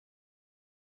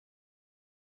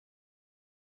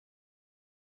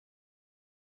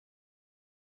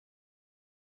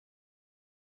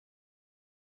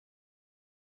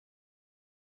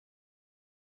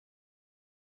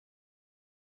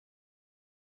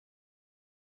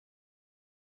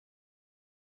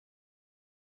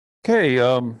Okay,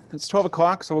 it's 12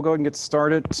 o'clock, so we'll go ahead and get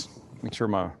started. Make sure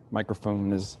my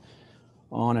microphone is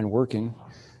on and working.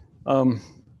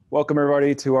 Welcome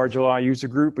everybody to our July user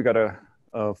group. We got a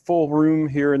full room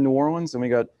here in New Orleans, and we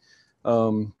got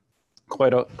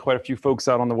quite a few folks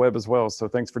out on the web as well. So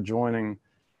thanks for joining,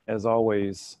 as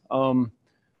always.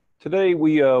 Today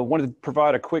we wanted to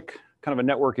provide a quick kind of a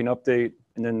networking update,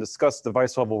 and then discuss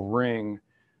device level ring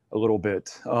a little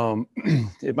bit.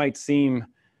 It might seem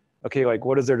okay, like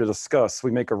what is there to discuss?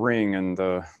 We make a ring and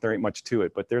there ain't much to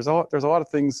it, but there's a lot of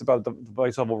things about the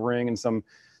device level ring and some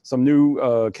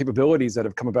new capabilities that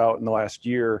have come about in the last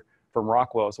year from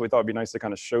Rockwell. So we thought it'd be nice to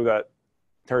kind of show that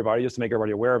to everybody, just to make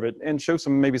everybody aware of it, and show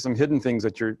maybe some hidden things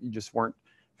that you just weren't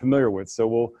familiar with.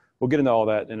 So we'll get into all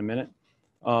that in a minute.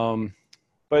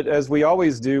 But as we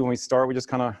always do when we start, we just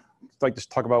kind of like to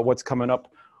talk about what's coming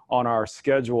up on our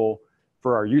schedule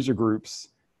for our user groups.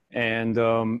 And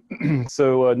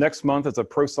so next month it's a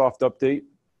ProSoft update.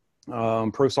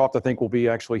 ProSoft, I think, will be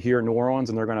actually here in New Orleans,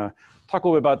 and they're going to talk a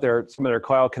little bit about some of their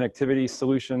cloud connectivity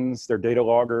solutions, their data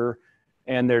logger,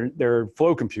 and their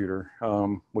flow computer,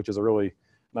 which is a really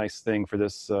nice thing for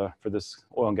this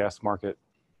oil and gas market.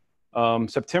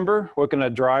 September, we're looking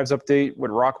at drives update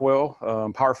with Rockwell,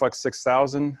 PowerFlex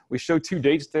 6000. We show 2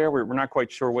 dates there. We're not quite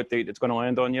sure what date it's going to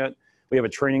land on yet. We have a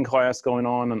training class going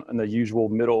on in the usual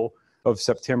middle of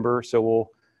September, so we'll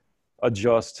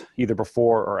adjust either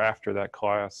before or after that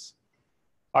class.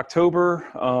 October,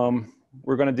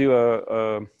 we're going to do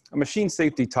a machine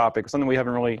safety topic, something we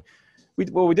haven't really. We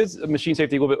did machine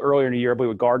safety a little bit earlier in the year, but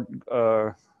with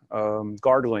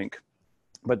GuardLink,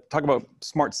 but talk about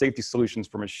smart safety solutions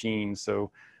for machines. So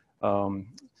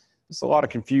there's a lot of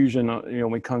confusion,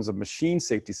 when it comes to machine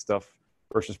safety stuff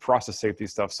versus process safety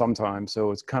stuff sometimes.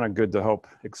 So it's kind of good to help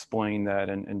explain that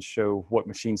and show what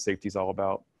machine safety is all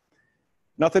about.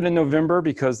 Nothing in November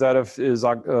because that is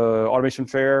Automation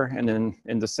Fair. And then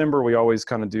in December, we always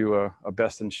kind of do a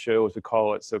best in show, as we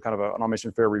call it. So kind of an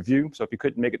Automation Fair review. So if you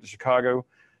couldn't make it to Chicago,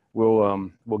 we'll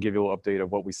give you a little update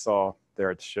of what we saw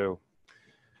there at the show.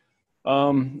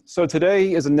 So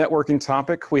today is a networking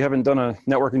topic. We haven't done a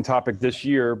networking topic this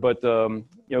year, but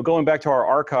going back to our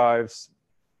archives,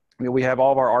 we have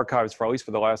all of our archives for at least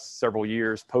for the last several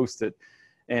years posted,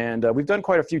 and we've done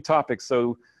quite a few topics.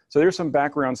 So there's some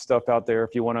background stuff out there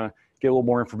if you want to get a little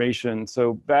more information.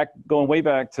 So going way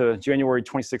back to January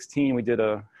 2016, we did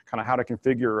a kind of how to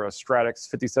configure a Stratix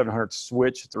 5700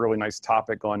 switch. It's a really nice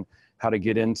topic on how to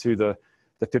get into the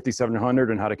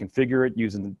 5700 and how to configure it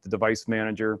using the device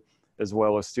manager, as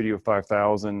well as Studio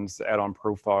 5000's add-on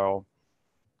profile.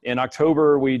 In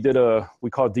October, we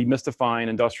call it Demystifying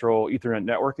Industrial Ethernet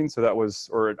Networking. So that was,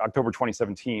 or October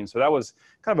 2017. So that was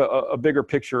kind of a bigger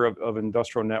picture of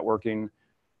industrial networking,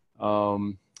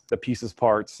 the pieces,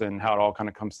 parts, and how it all kind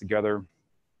of comes together.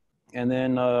 And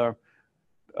then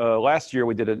last year,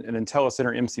 we did an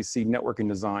IntelliCenter MCC networking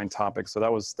design topic. So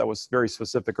that was very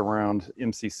specific around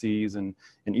MCCs and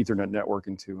Ethernet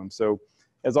networking to them. So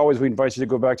as always, we invite you to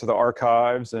go back to the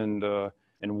archives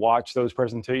and watch those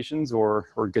presentations, or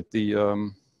get the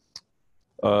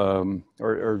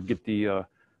the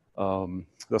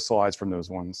slides from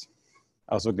those ones.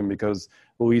 I was looking because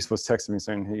Luis was texting me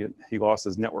saying he lost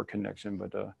his network connection,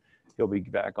 but he'll be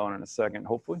back on in a second,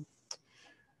 hopefully.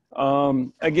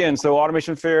 Again, so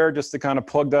Automation Fair, just to kind of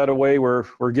plug that away,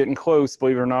 we're getting close.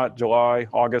 Believe it or not,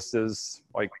 August is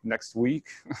like next week.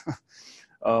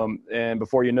 And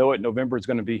before you know it, November is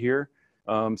going to be here.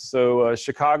 So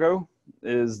Chicago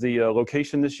is the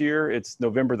location this year. It's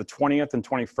November the 20th and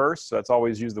 21st. So that's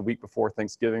always used the week before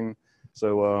Thanksgiving.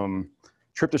 So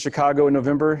trip to Chicago in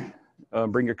November,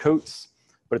 bring your coats.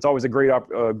 But it's always a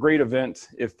great event.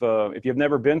 If you've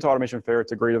never been to Automation Fair,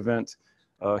 it's a great event.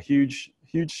 Huge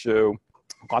show,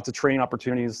 lots of training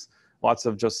opportunities, lots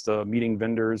of just meeting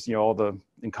vendors, all the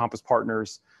Encompass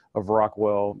partners of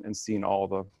Rockwell, and seeing all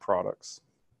the products.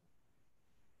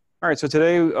 All right, so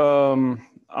today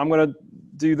I'm going to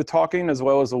do the talking as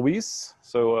well as Luis.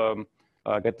 So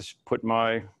I got to put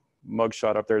my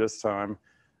mugshot up there this time.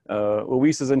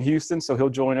 Luis is in Houston, so he'll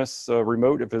join us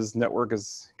remote if his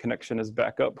connection is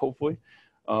back up, hopefully.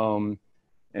 So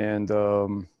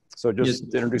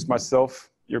just to introduce myself.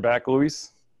 You're back,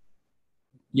 Luis?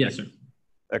 Yes, sir.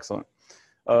 Excellent.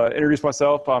 Introduce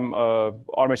myself. I'm an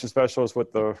automation specialist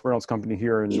with the Reynolds Company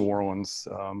here in New Orleans.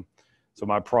 So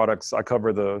my products, I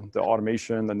cover the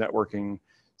automation, the networking,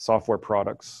 software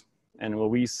products. And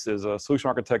Luis is a solution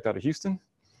architect out of Houston.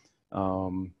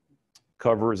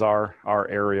 Covers our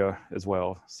area as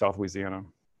well, South Louisiana.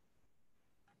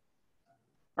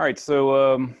 All right,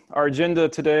 so our agenda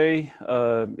today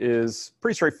is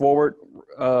pretty straightforward.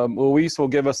 Luis will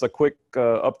give us a quick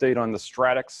update on the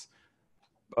Stratix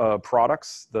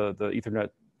products, the Ethernet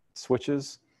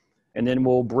switches, and then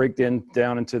we'll break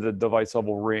down into the device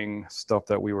level ring stuff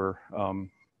that we were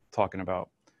talking about.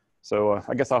 So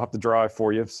I guess I'll have to drive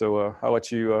for you. So I'll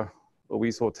let you,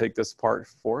 Luis will take this part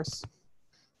for us.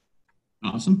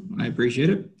 Awesome. I appreciate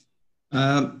it.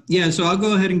 Yeah, so I'll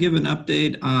go ahead and give an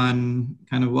update on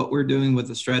kind of what we're doing with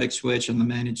the Stratix switch and the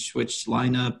managed switch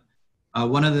lineup.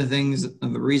 One of the things,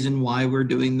 the reason why we're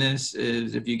doing this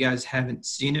is if you guys haven't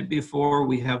seen it before,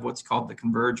 we have what's called the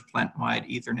Converge Plant-Wide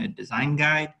Ethernet Design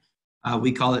Guide.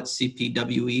 We call it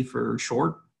CPWE for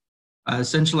short.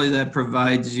 Essentially, that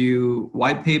provides you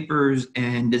white papers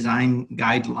and design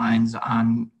guidelines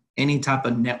on any type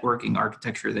of networking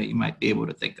architecture that you might be able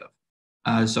to think of.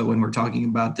 So when we're talking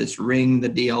about this ring, the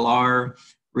DLR,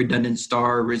 redundant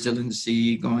star,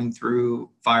 resiliency, going through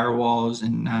firewalls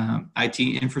and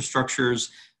IT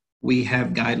infrastructures, we have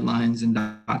guidelines and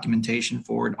documentation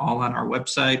for it all on our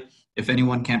website. If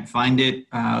anyone can't find it,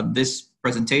 this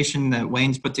presentation that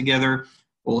Wayne's put together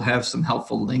will have some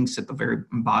helpful links at the very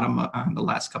bottom on the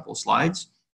last couple of slides.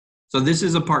 So this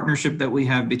is a partnership that we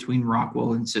have between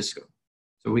Rockwell and Cisco.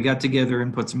 So we got together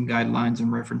and put some guidelines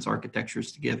and reference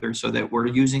architectures together so that we're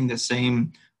using the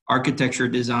same architecture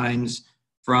designs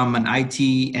from an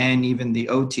IT and even the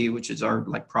OT, which is our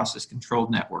like process control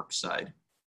network side.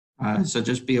 So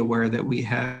just be aware that we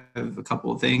have a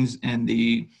couple of things, and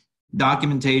the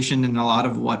documentation and a lot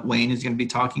of what Wayne is going to be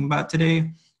talking about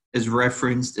today is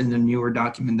referenced in the newer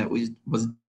document that was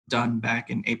done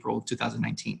back in April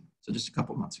 2019. So just a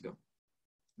couple of months ago.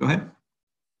 Go ahead.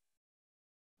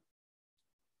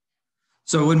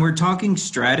 So when we're talking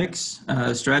Stratix,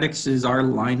 Stratix is our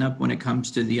lineup when it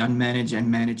comes to the unmanaged and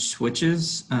managed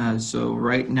switches. So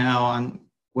right now on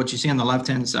what you see on the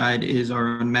left-hand side is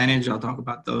our unmanaged. I'll talk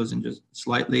about those in just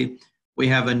slightly. We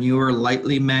have a newer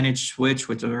lightly managed switch,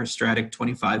 which is our Stratix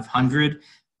 2500.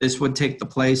 This would take the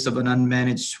place of an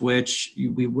unmanaged switch.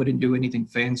 We wouldn't do anything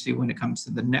fancy when it comes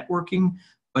to the networking,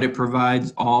 but it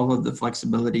provides all of the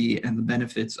flexibility and the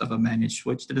benefits of a managed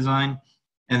switch to design.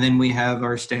 And then we have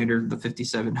our standard, the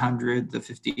 5700, the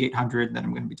 5800 that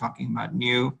I'm going to be talking about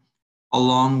new,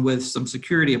 along with some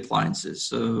security appliances.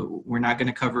 So we're not going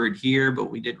to cover it here, but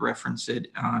we did reference it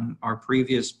on our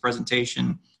previous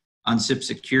presentation on SIP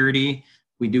security.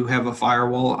 We do have a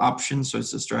firewall option, so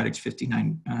it's the Stratix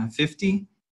 5950.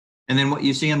 And then what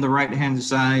you see on the right-hand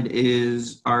side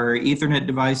is our Ethernet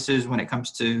devices when it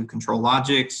comes to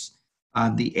ControlLogix,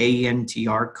 the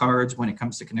ANTR cards when it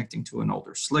comes to connecting to an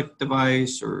older SLIC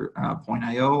device or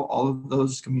Point.io. All of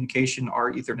those communication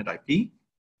are Ethernet IP.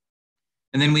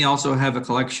 And then we also have a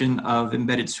collection of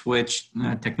embedded switch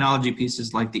technology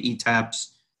pieces like the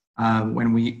ETAPs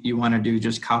when you want to do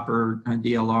just copper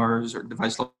DLRs or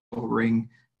device level ring,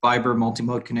 fiber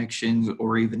multi-mode connections,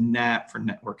 or even NAT for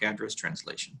network address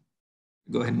translation.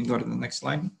 Go ahead and go to the next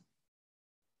slide.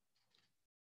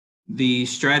 The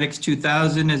Stratix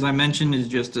 2000, as I mentioned, is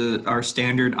just our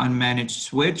standard unmanaged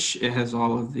switch. It has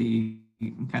all of the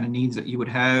kind of needs that you would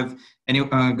have. And it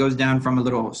goes down from a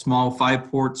little small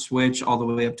 5-port switch all the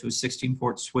way up to a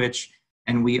 16-port switch.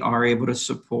 And we are able to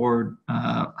support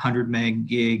 100 meg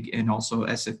gig and also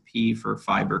SFP for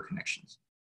fiber connections.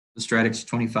 The Stratix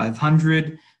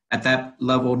 2500 at that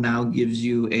level now gives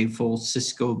you a full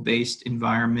Cisco-based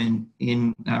environment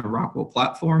in Rockwell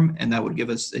platform, and that would give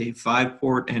us a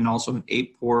 5-port and also an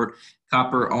 8-port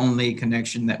copper-only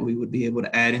connection that we would be able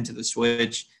to add into the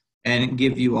switch and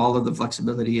give you all of the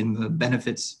flexibility and the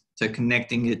benefits to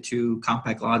connecting it to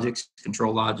CompactLogix,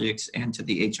 ControlLogix, and to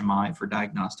the HMI for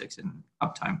diagnostics and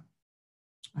uptime.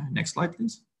 Next slide,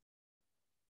 please.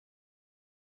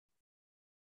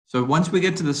 So once we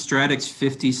get to the Stratix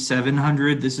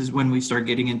 5700, this is when we start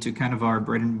getting into kind of our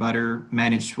bread and butter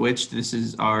managed switch. This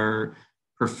is our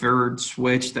preferred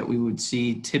switch that we would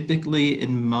see typically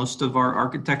in most of our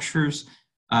architectures.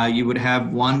 You would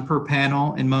have one per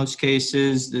panel in most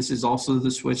cases. This is also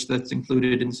the switch that's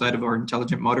included inside of our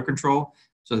intelligent motor control.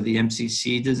 So the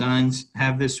MCC designs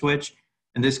have this switch.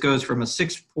 And this goes from a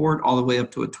 6-port all the way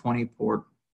up to a 20-port.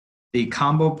 The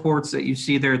combo ports that you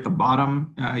see there at the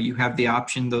bottom, you have the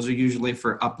option. Those are usually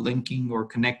for uplinking or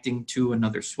connecting to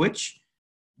another switch.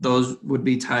 Those would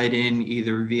be tied in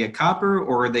either via copper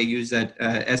or they use that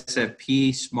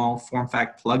SFP small form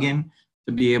fact plugin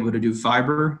to be able to do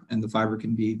fiber. And the fiber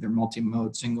can be either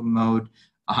multi-mode, single mode,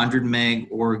 100 meg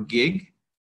or gig.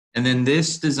 And then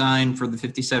this design for the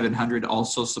 5700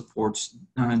 also supports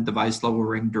device level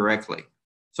ring directly.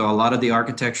 So a lot of the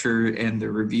architecture and the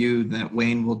review that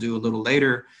Wayne will do a little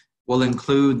later will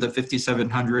include the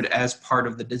 5700 as part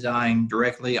of the design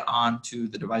directly onto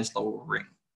the device level ring.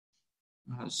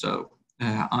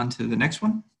 On to the next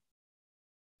one.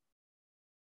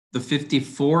 The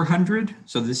 5400,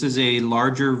 so this is a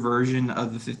larger version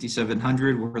of the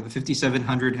 5700, where the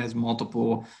 5700 has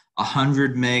multiple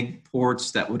 100 meg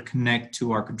ports that would connect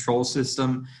to our control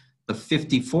system. The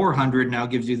 5400 now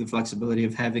gives you the flexibility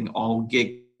of having all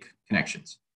gig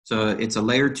connections. So it's a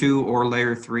layer 2 or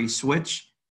layer 3 switch.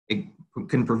 It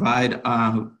can provide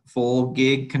full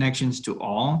gig connections to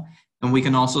all. And we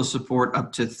can also support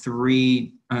up to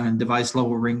 3 device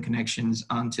level ring connections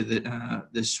onto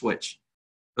this switch.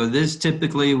 So this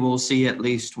typically will see at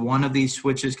least one of these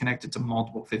switches connected to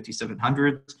multiple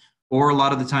 5700s, or a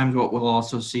lot of the times what we'll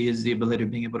also see is the ability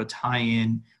of being able to tie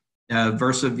in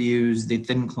VersaViews, the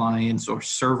thin clients, or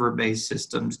server-based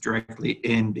systems directly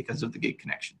in because of the gig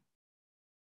connection.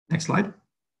 Next slide.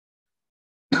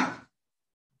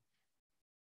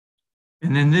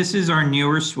 And then this is our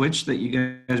newer switch that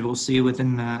you guys will see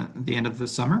within the end of the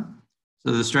summer.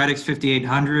 So the Stratix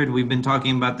 5800, we've been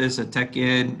talking about this at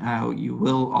TechEd.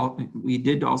 We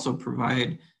did also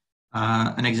provide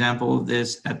an example of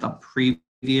this at the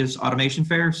previous automation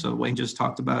fair. So Wayne just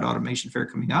talked about automation fair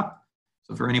coming up.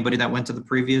 So for anybody that went to the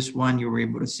previous one, you were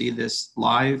able to see this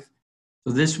live.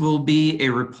 So this will be a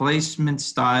replacement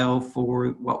style for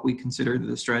what we consider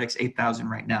the Stratix 8000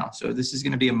 right now. So this is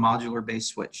going to be a modular based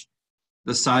switch.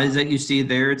 The size that you see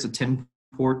there, it's a 10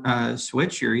 port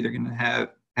switch. You're either going to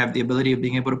have the ability of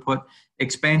being able to put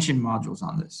expansion modules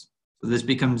on this. So this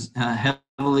becomes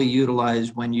heavily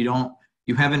utilized when you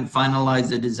haven't finalized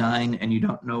the design and you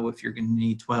don't know if you're going to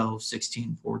need 12,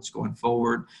 16 ports going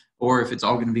forward, or if it's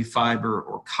all going to be fiber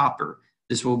or copper.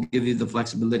 This will give you the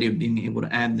flexibility of being able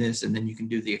to add this, and then you can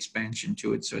do the expansion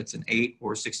to it. So it's an 8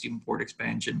 or 16 port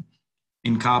expansion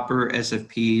in copper,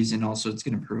 SFPs, and also it's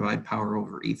going to provide power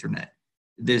over Ethernet.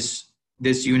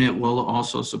 This unit will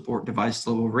also support device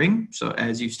level ring. So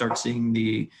as you start seeing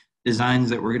the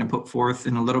designs that we're going to put forth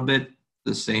in a little bit,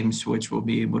 the same switch will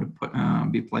be able to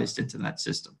be placed into that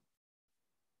system.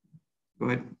 Go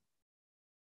ahead.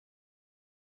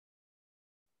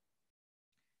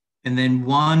 And then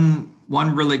one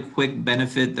really quick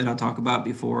benefit that I'll talk about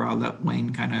before I'll let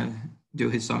Wayne kind of do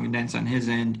his song and dance on his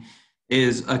end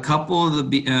is a couple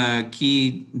of the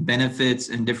key benefits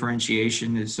and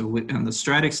differentiation is, so on the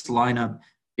Stratix lineup,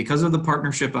 because of the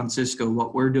partnership on Cisco,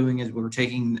 what we're doing is we're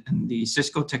taking the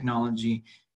Cisco technology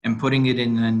and putting it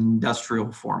in an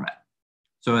industrial format.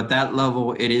 So at that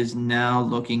level, it is now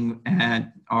looking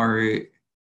at our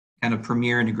kind of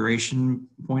premier integration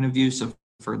point of view. So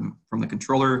from the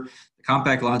controller, the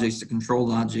compact logics, the control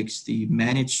logics, the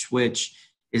managed switch,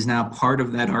 is now part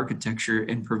of that architecture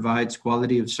and provides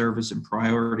quality of service and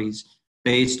priorities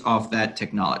based off that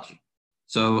technology.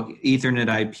 So Ethernet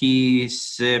IP,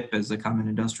 SIP as a common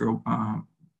industrial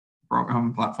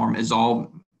program platform is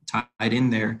all tied in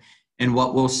there. And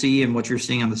what we'll see and what you're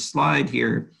seeing on the slide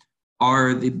here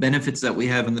are the benefits that we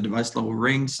have on the device level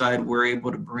ring side. We're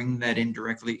able to bring that in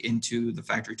directly into the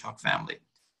FactoryTalk family,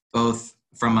 both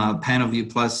from a PanelView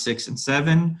Plus 6 and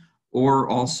 7, or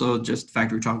also just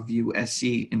FactoryTalk View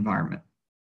SC environment.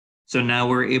 So now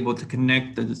we're able to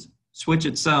connect the switch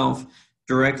itself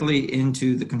directly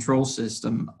into the control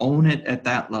system, own it at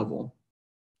that level.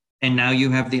 And now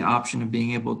you have the option of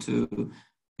being able to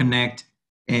connect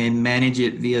and manage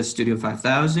it via Studio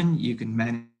 5000. You can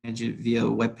manage it via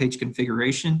web page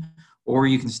configuration, or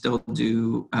you can still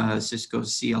do Cisco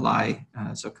CLI,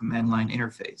 so command line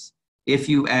interface. If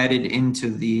you add it into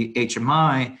the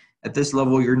HMI, at this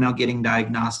level, you're now getting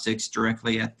diagnostics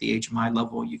directly at the HMI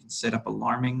level. You can set up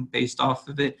alarming based off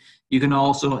of it. You can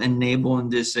also enable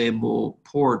and disable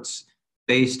ports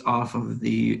based off of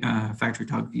the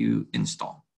FactoryTalk View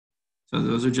install. So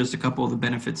those are just a couple of the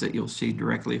benefits that you'll see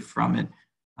directly from it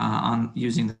on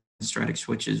using the Stratix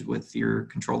switches with your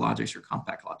control logics or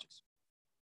compact logics.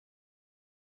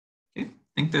 Okay,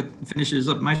 I think that finishes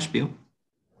up my spiel.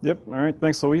 Yep, all right,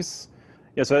 thanks, Luis.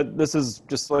 Yeah, so this is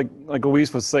just like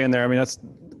Luis was saying there. I mean, that's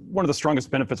one of the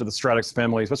strongest benefits of the Stratix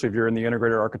family, especially if you're in the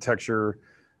integrated architecture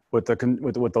with the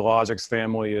Logix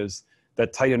family, is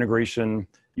that tight integration.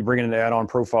 You bring in an add-on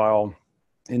profile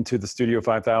into the Studio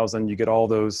 5000. You get all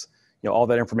those, all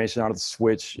that information out of the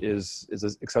switch is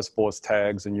as accessible as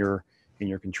tags in your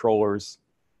controllers,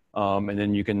 and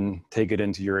then you can take it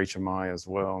into your HMI as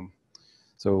well.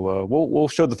 So we'll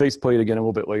show the faceplate again a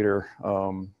little bit later.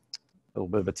 A little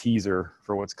bit of a teaser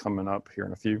for what's coming up here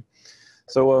in a few.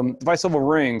 So device level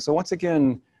ring. So once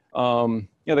again,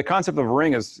 the concept of a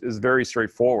ring is very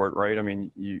straightforward, right? I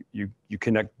mean, you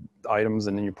connect items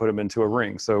and then you put them into a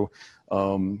ring. So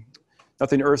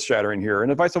nothing earth shattering here. And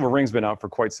device level ring's been out for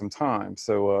quite some time.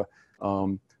 So,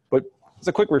 but as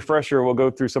a quick refresher, we'll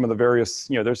go through some of the various,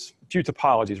 there's a few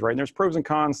topologies, right? And there's pros and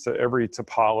cons to every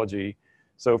topology.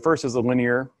 So first is the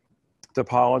linear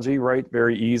topology, right?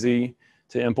 Very easy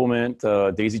to implement,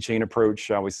 daisy chain approach,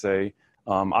 shall we say.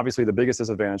 Obviously, the biggest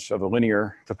disadvantage of a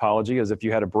linear topology is if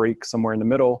you had a break somewhere in the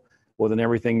middle, well, then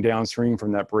everything downstream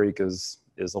from that break is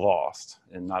lost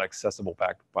and not accessible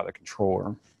back by the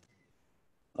controller.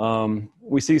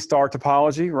 We see star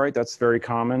topology, right? That's very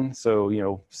common.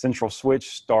 So, central switch,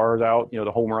 stars out,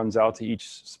 the home runs out to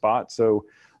each spot. So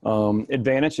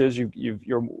advantage is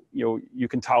you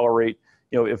can tolerate,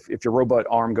 if your robot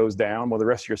arm goes down, well, the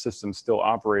rest of your system's still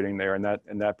operating there in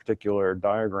that particular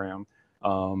diagram.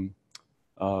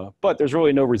 But there's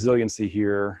really no resiliency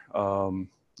here,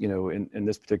 in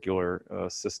this particular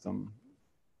system.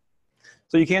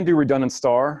 So you can do redundant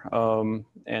star,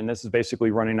 and this is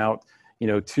basically running out,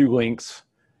 2 links,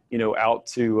 out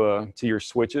to your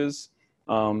switches.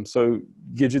 So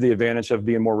gives you the advantage of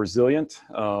being more resilient,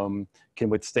 can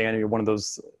withstand one of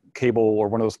those cable or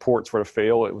one of those ports were to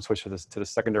fail, it would switch to the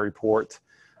secondary port.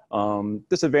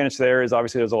 Disadvantage there is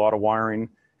obviously there's a lot of wiring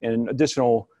and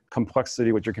additional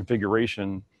complexity with your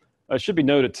configuration. It should be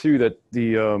noted too that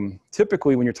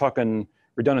typically when you're talking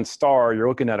redundant star, you're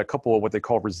looking at a couple of what they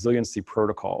call resiliency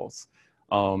protocols.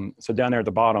 So down there at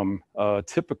the bottom,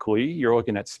 typically you're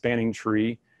looking at spanning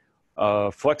tree,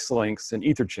 flex links, and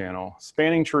ether channel.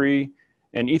 Spanning tree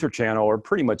and ether channel are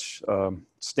pretty much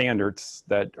standards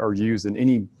that are used in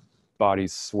any body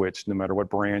switch, no matter what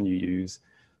brand you use.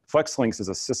 Flex links is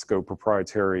a Cisco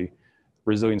proprietary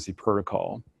resiliency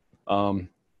protocol.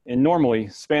 And normally,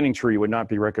 spanning tree would not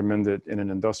be recommended in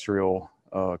an industrial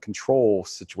control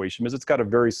situation because it's got a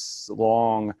very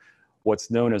long, what's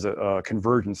known as a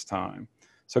convergence time.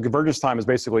 So convergence time is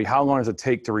basically how long does it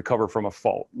take to recover from a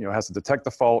fault? It has to detect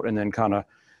the fault and then kind of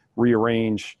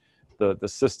rearrange the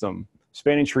system.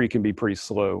 Spanning tree can be pretty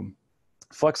slow.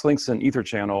 Flex links and ether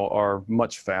channel are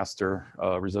much faster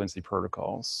resiliency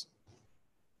protocols.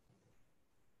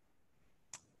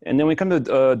 And then we come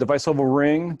to device level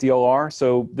ring, DLR.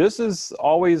 So this has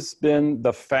always been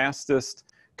the fastest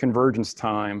convergence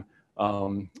time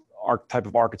type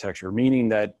of architecture, meaning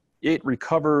that it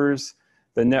recovers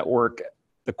the network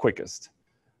the quickest.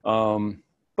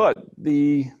 But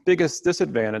the biggest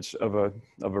disadvantage of a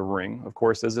ring, of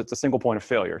course, is it's a single point of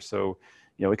failure. So,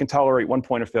 it can tolerate 1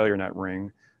 point of failure in that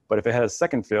ring, but if it has a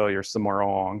second failure somewhere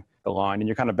along the line, and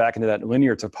you're kind of back into that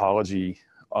linear topology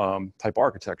type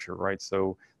architecture, right?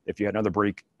 So if you had another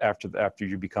break after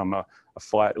you become a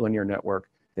flat linear network,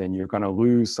 then you're going to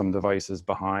lose some devices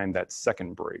behind that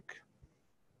second break.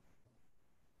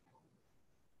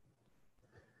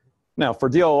 Now for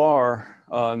DLR,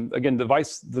 again, the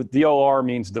DLR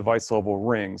means device level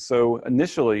ring. So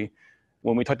initially,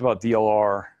 when we talked about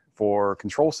DLR for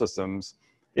control systems,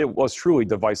 it was truly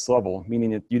device level,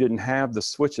 meaning that you didn't have the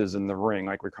switches in the ring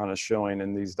like we're kind of showing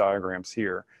in these diagrams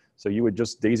here. So you would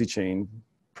just daisy chain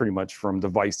pretty much from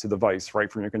device to device, right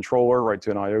from your controller, right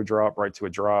to an IO drop, right to a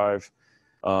drive,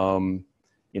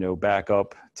 back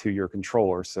up to your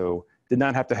controller. So did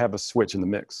not have to have a switch in the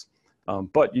mix.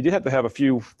 But you did have to have a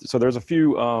few, so there's a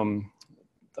few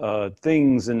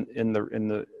things in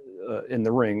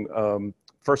the ring.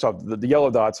 First off, the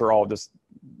yellow dots are all just,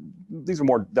 these are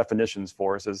more definitions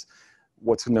for us as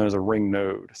what's known as a ring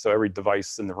node. So every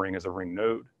device in the ring is a ring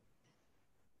node.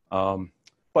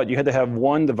 But you had to have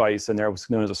one device in there was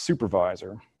known as a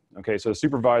supervisor. Okay, so a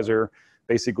supervisor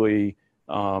basically,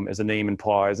 as the name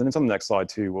implies, and it's on the next slide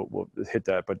too, we'll hit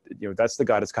that, but that's the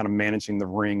guy that's kind of managing the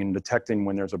ring and detecting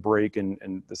when there's a break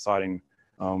and deciding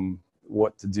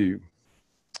what to do.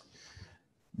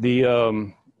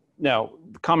 Now,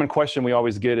 the common question we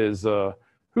always get is,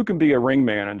 who can be a ring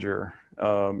manager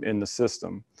in the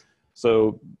system?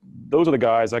 So those are the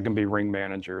guys that can be ring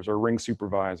managers or ring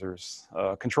supervisors.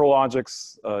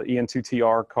 ControlLogic's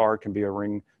EN2TR card can be a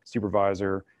ring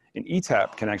supervisor, and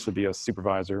ETAP can actually be a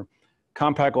supervisor.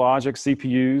 CompactLogic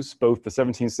CPUs, both the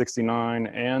 1769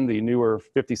 and the newer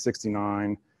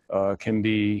 5069, can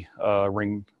be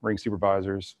ring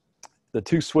supervisors. The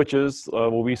 2 switches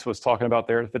Luis was talking about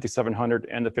there, the 5700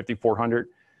 and the 5400,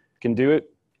 can do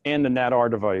it, and the NADAR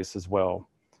device as well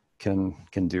can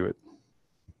do it.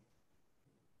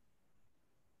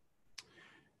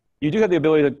 You do have the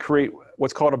ability to create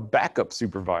what's called a backup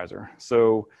supervisor.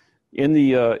 So in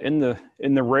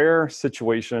the rare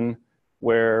situation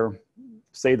where,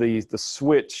 say, the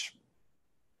switch,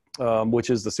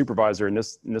 which is the supervisor in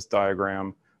this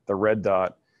diagram, the red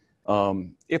dot,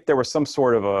 if there was some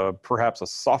sort of perhaps a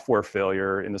software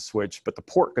failure in the switch, but the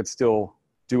port could still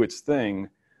do its thing,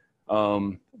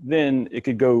 then it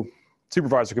could go,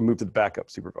 supervisor can move to the backup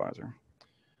supervisor.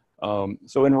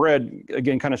 So in red,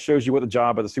 again, kind of shows you what the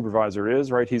job of the supervisor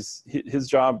is, right? His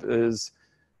job is,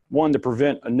 one, to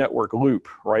prevent a network loop,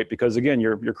 right? Because again,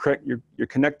 you're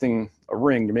connecting a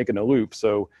ring, you're making a loop.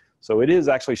 So it is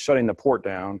actually shutting the port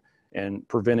down and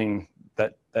preventing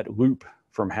that loop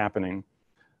from happening.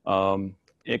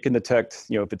 It can detect,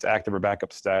 if it's active or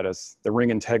backup status, the ring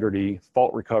integrity,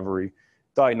 fault recovery,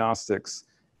 diagnostics,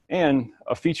 and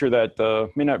a feature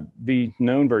that may not be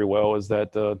known very well is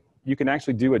that you can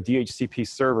actually do a DHCP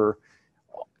server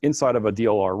inside of a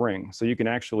DLR ring. So you can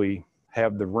actually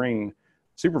have the ring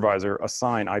supervisor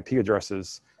assign IP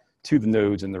addresses to the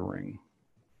nodes in the ring.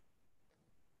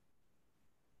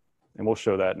 And we'll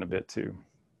show that in a bit too.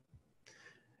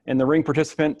 And the ring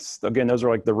participants, again, those are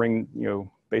like the ring,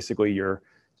 basically you're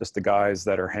just the guys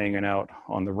that are hanging out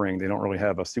on the ring. They don't really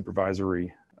have a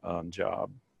supervisory job.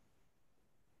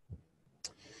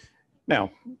 Now,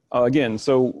 again,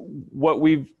 so what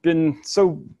we've been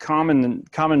so common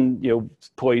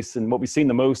place, and what we've seen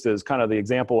the most is kind of the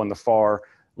example on the far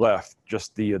left,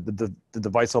 just the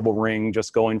device level ring,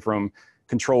 just going from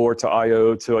controller to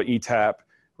IO to an ETAP,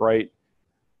 right?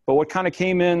 But what kind of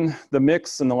came in the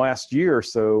mix in the last year or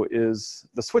so is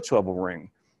the switch level ring.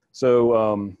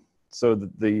 So so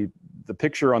the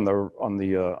picture on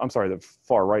the I'm sorry, the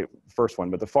far right first one,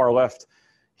 but the far left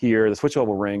here, the switch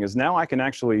level ring is now I can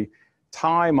actually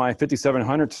tie my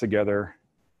 5700s together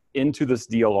into this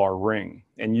DLR ring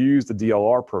and use the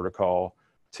DLR protocol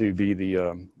to be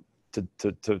the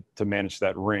to manage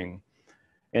that ring.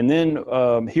 And then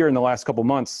here in the last couple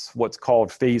months, what's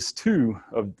called phase 2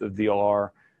 of the DLR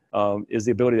is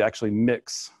the ability to actually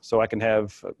mix. So I can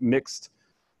have mixed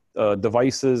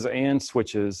devices and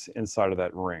switches inside of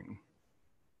that ring.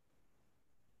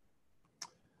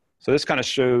 So this kind of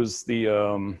shows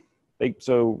the,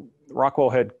 so Rockwell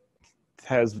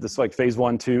has this like phase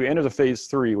 1, 2, and there's a phase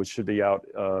 3, which should be out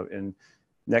in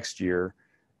next year,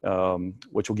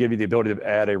 which will give you the ability to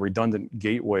add a redundant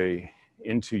gateway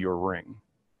into your ring.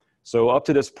 So up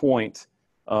to this point,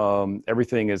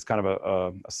 everything is kind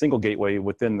of a single gateway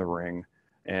within the ring.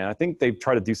 And I think they've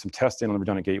tried to do some testing on the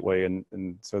redundant gateway,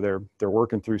 and so they're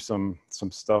working through some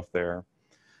stuff there.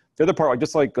 The other part,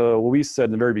 just like Luis said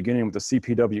in the very beginning with the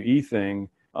CPWE thing,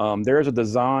 there is a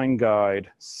design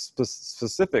guide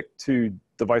specific to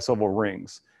device level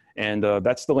rings, and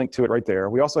that's the link to it right there.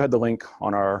 We also had the link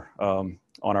on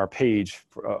our page,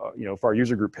 for our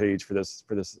user group page for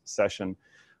this session.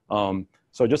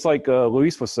 So just like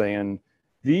Luis was saying,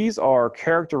 these are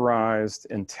characterized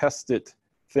and tested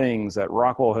things that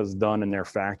Rockwell has done in their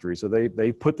factory. So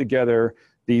they put together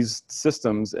these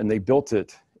systems and they built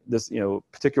it this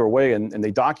particular way, and they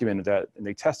documented that and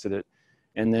they tested it,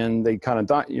 and then they kind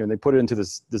of they put it into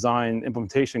this design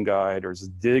implementation guide, or this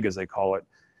DIG as they call it,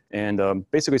 and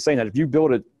basically saying that if you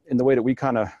build it in the way that we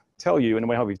kind of tell you, in the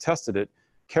way how we've tested it,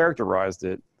 characterized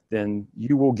it, then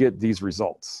you will get these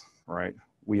results, right?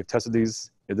 We have tested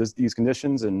these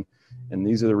conditions, and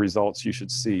these are the results you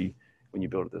should see when you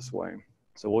build it this way.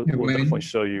 So we'll definitely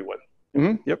show you what.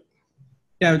 Yep.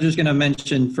 Yeah, I was just going to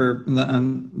mention for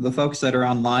the folks that are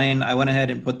online, I went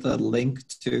ahead and put the link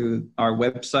to our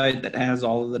website that has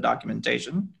all of the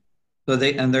documentation. So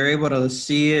they're able to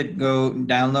see it, go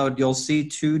download. You'll see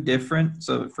two different.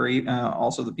 So for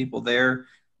also the people there,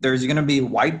 there's going to be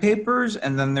white papers,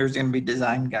 and then there's going to be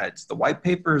design guides. The white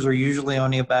papers are usually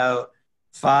only about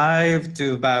 5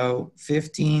 to about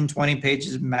 15, 20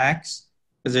 pages max,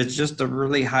 because it's just a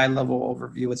really high level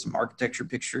overview with some architecture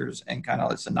pictures and kind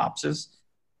of a synopsis.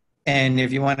 And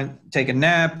if you want to take a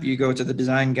nap, you go to the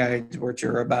design guides, which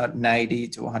are about 90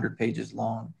 to 100 pages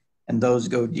long, and those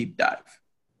go deep dive.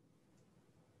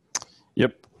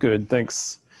 Yep, good,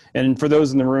 thanks. And for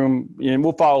those in the room,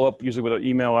 we'll follow up usually with an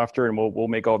email after, and we'll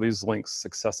make all these links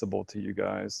accessible to you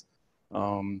guys.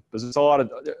 Because there's a lot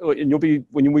of, and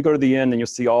when we go to the end, and you'll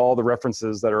see all the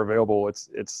references that are available.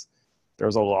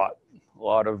 There's a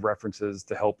lot of references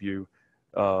to help you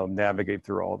navigate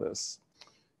through all this.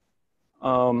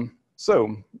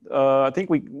 I think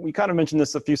we kind of mentioned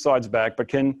this a few slides back, but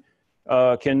can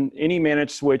any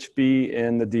managed switch be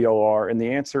in the DLR? And the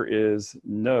answer is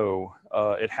no.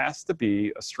 It has to be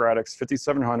a Stratix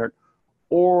 5700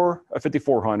 or a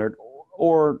 5400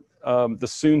 or the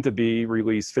soon-to-be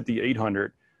released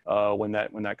 5800 when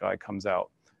that guy comes out.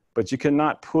 But you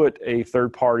cannot put a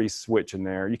third-party switch in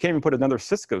there. You can't even put another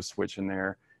Cisco switch in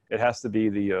there. It has to be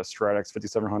the Stratix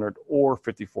 5700 or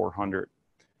 5400.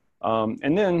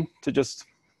 And then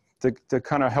to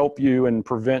kind of help you and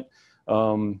prevent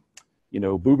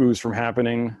boo-boos from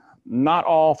happening, not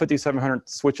all 5700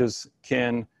 switches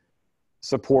can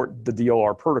support the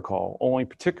DLR protocol. Only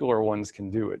particular ones can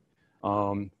do it.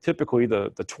 Typically, the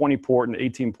 20 port and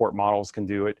 18 port models can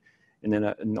do it, and then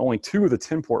and only 2 of the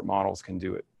 10 port models can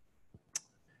do it.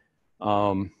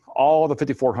 All the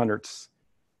 5400s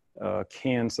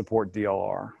can support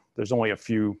DLR. There's only a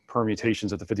few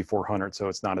permutations of the 5400, so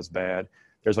it's not as bad.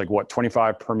 There's like, what,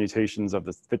 25 permutations of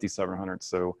the 5700,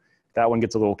 so that one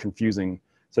gets a little confusing.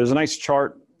 So there's a nice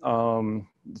chart.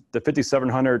 The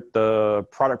 5700, the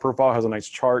product profile has a nice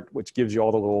chart, which gives you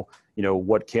all the little,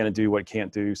 what can it do, what it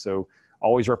can't do. So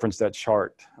always reference that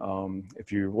chart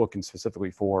if you're looking specifically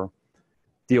for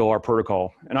DLR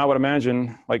protocol. And I would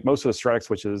imagine, like most of the Stratix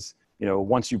switches,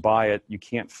 once you buy it, you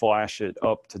can't flash it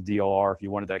up to DLR if you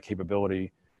wanted that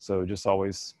capability. So just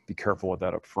always be careful with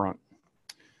that up front.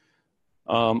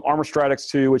 Armor Stratix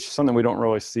 2, which is something we don't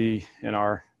really see in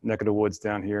our neck of the woods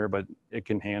down here, but it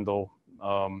can handle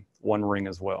one ring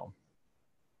as well.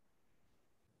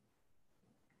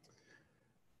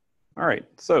 All right,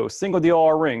 so single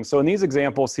DLR ring. So in these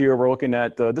examples here, we're looking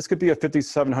at, this could be a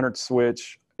 5700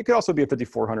 switch. It could also be a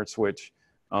 5400 switch.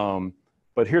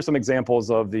 But here's some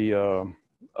examples of the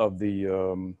kind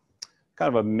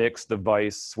of a mixed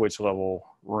device switch level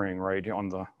ring right on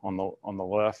the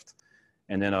left,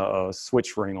 and then a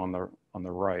switch ring on the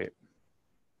right.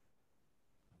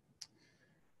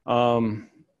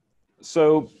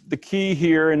 So the key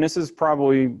here, and this is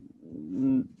probably,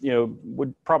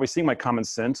 would probably seem like common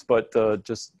sense, but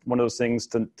just one of those things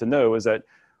to know is that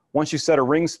once you set a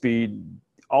ring speed,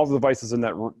 all the devices in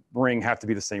that ring have to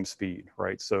be the same speed,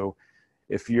 right? So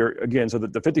if you're, again, so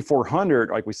the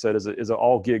 5400, like we said, is an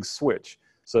all gig switch.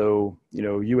 So,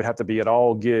 you would have to be at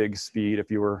all gig speed if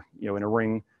you were, in a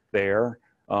ring there.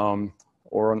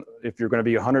 Or if you're going to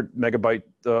be 100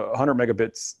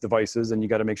 megabits devices, and you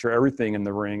got to make sure everything in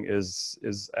the ring is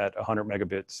at 100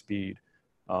 megabit speed.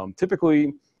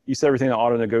 Typically, you set everything to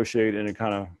auto negotiate, and it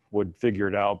kind of would figure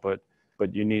it out. But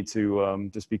you need to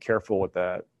just be careful with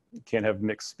that. You can't have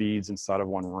mixed speeds inside of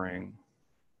one ring.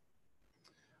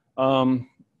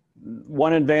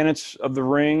 One advantage of the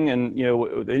ring and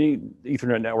any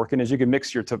Ethernet networking is you can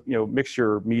mix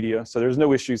your media. So there's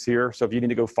no issues here. So if you need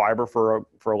to go fiber for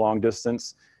a long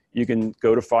distance, you can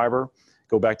go to fiber,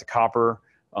 go back to copper.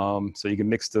 So you can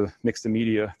mix the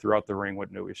media throughout the ring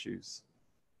with no issues.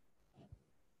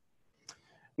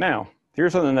 Now,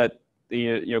 here's something that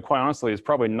quite honestly is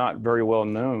probably not very well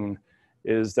known,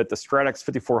 is that the Stratix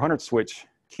 5400 switch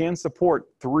can support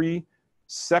 3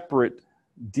 separate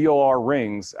DLR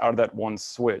rings out of that one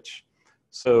switch.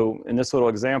 So in this little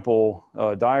example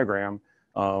diagram,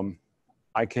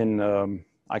 I can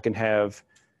have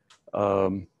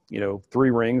 3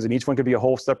 rings, and each one could be a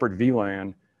whole separate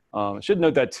VLAN. I should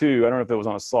note that too. I don't know if it was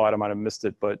on a slide. I might have missed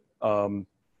it, but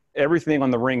everything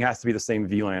on the ring has to be the same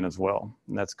VLAN as well.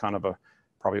 And that's kind of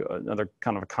probably another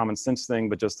kind of a common sense thing,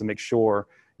 but just to make sure,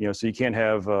 so you can't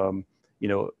have a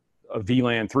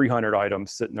VLAN 300 item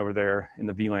sitting over there in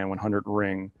the VLAN 100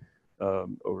 ring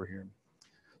over here.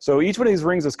 So each one of these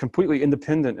rings is completely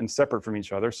independent and separate from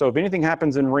each other. So if anything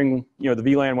happens in ring, the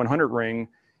VLAN 100 ring,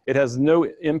 it has no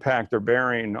impact or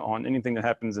bearing on anything that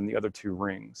happens in the other 2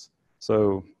 rings.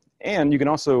 So, and you can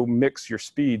also mix your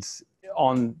speeds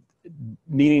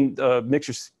mix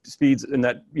your speeds in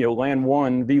that, LAN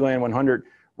 1, VLAN 100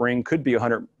 ring could be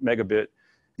 100 megabit.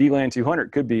 VLAN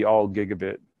 200 could be all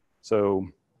gigabit. So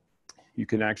you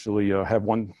can actually have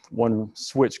one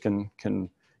switch can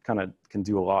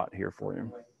do a lot here for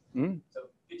you. Hmm? So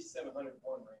 5700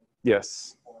 one ring.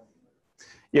 Yes.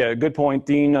 Yeah, good point.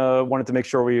 Dean wanted to make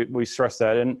sure we stress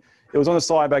that, and it was on the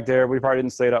slide back there. We probably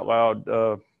didn't say it out loud,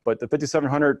 but the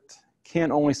 5700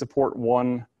 can only support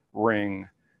 1 ring,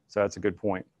 so that's a good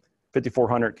point.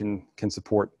 5400 can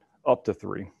support up to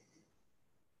 3.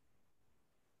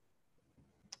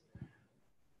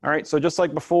 All right, so just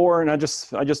like before, and I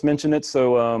just mentioned it.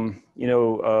 So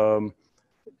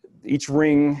each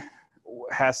ring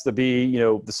has to be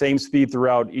the same speed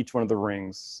throughout each one of the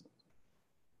rings.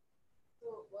 So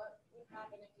what would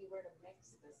happen if you were to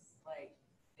mix this? Like,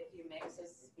 if you mix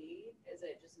this speed, is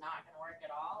it just not going to work at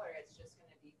all, or it's just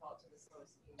going to default to the slow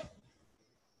speed?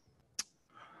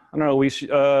 I don't know, Elise, I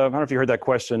don't know if you heard that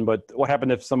question, but what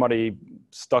happened if somebody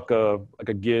stuck a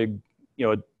gig,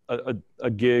 a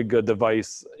gig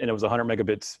device, and it was 100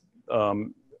 megabits?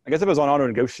 I guess if it was on auto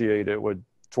negotiate, it would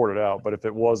sort it out. But if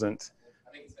it wasn't,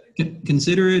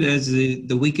 consider it as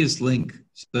the weakest link.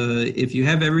 So if you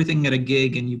have everything at a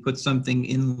gig and you put something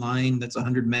in line that's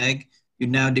 100 meg, you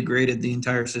now degraded the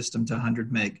entire system to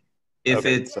 100 meg. If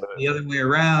it's the other way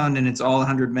around and it's all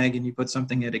 100 meg and you put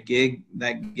something at a gig,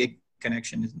 that gig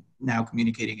connection is now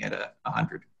communicating at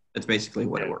 100. That's basically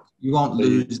what it works. You won't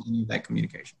lose any of that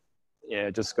communication. Yeah,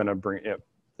 just going to bring it.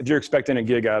 If you're expecting a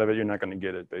gig out of it, you're not going to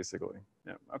get it, basically.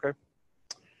 Yeah, okay.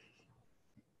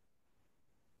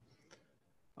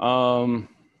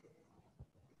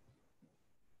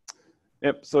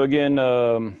 Yep, so again,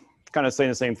 kind of saying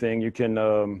the same thing. You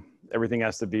can, everything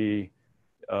has to be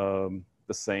the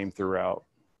same throughout.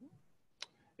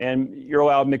 And you're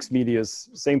allowed mixed medias,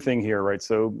 same thing here, right?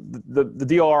 So the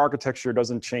DLR architecture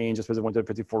doesn't change just because it went to a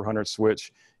 5400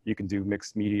 switch. You can do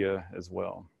mixed media as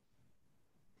well.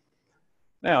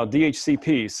 Now,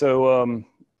 DHCP.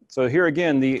 So here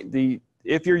again,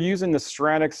 if you're using the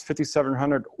Stratix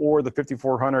 5700 or the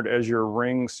 5400 as your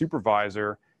ring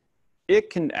supervisor,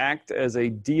 it can act as a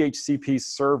DHCP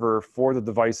server for the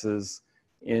devices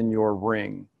in your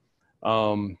ring.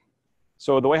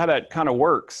 So the way how that kind of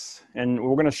works, and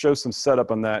we're going to show some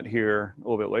setup on that here a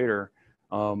little bit later,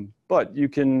 but you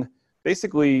can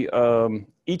basically,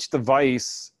 each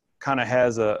device kind of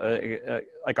has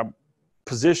like a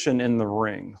position in the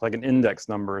ring, like an index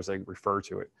number as they refer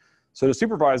to it. So the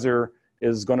supervisor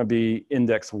is going to be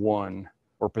index 1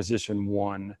 or position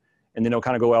 1. And then it'll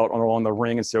kind of go out along the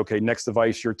ring and say, okay, next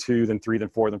device, you're 2, then 3, then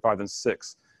 4, then 5, then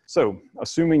 6. So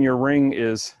assuming your ring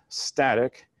is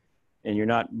static and you're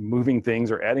not moving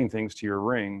things or adding things to your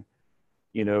ring,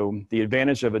 you know, the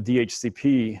advantage of a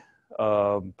DHCP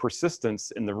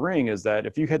persistence in the ring is that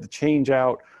if you had to change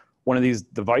out one of these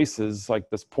devices like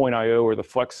this Point.io or the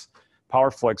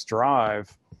PowerFlex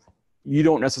drive, you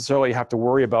don't necessarily have to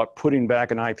worry about putting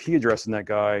back an IP address in that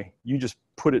guy. You just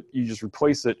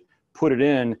replace it, put it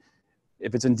in.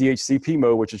 If it's in DHCP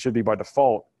mode, which it should be by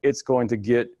default, it's going to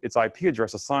get its IP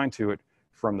address assigned to it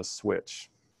from the switch,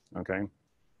 okay?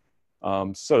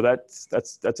 So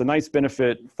that's a nice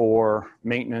benefit for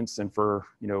maintenance and for,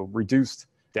 you know, reduced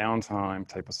downtime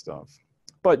type of stuff.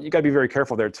 But you got to be very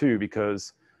careful there too,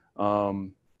 because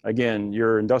again,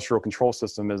 your industrial control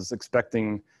system is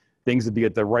expecting things to be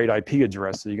at the right IP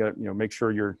address. So you got to, you know, make sure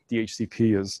your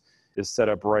DHCP is set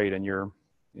up right and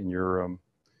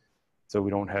so we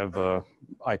don't have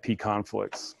IP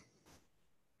conflicts.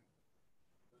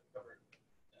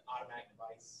 Automatic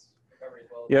device recovery as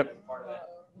well. Yep. Part of that.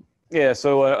 Yeah,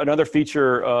 so another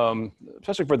feature,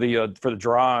 especially for the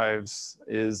drives,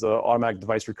 is automatic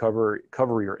device recovery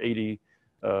or ADC.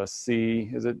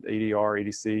 Is it ADR,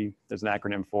 ADC? There's an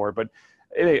acronym for it, but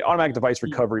automatic device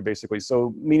recovery basically.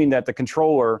 So meaning that the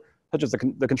controller, such as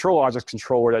the control object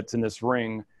controller that's in this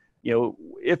ring, you know,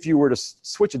 if you were to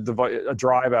switch a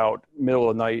drive out middle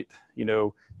of the night, you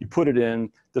know, you put it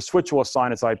in, the switch will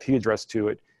assign its IP address to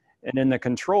it, and then the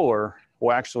controller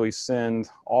will actually send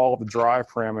all of the drive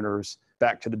parameters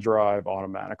back to the drive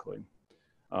automatically.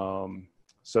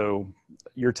 So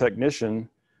your technician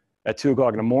at 2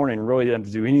 o'clock in the morning really didn't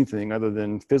have to do anything other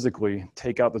than physically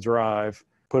take out the drive,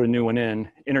 put a new one in,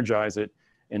 energize it,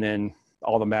 and then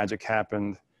all the magic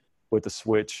happened with the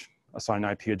switch, assign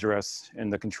IP address,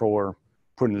 and the controller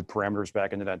putting the parameters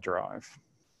back into that drive.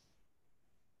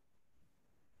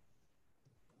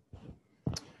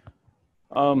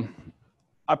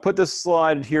 I put this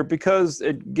slide here because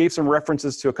it gave some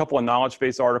references to a couple of knowledge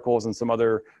base articles and some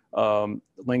other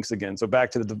links again. So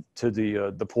back to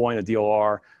the point of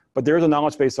DLR, but there's a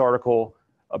knowledge base article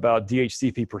about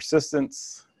DHCP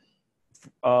persistence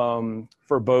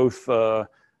for both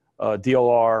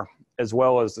DLR as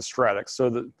well as the Stratix.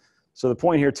 So the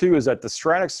point here too is that the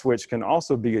Stratix switch can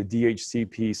also be a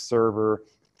DHCP server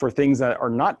for things that are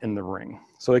not in the ring.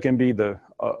 So it can be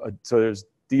so there's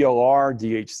DLR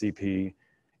DHCP,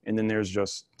 and then there's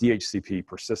just DHCP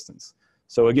persistence.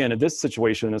 So again, in this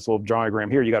situation, this little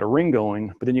diagram here, you got a ring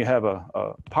going, but then you have a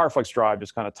PowerFlex drive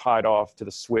just kind of tied off to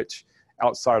the switch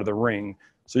outside of the ring.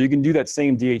 So you can do that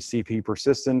same DHCP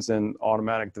persistence and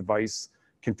automatic device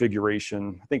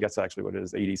configuration. I think that's actually what it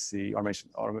is, ADC,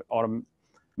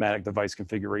 automatic device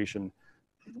configuration,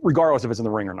 regardless if it's in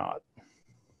the ring or not.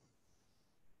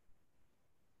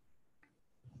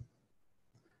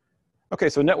 Okay,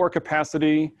 so network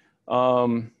capacity.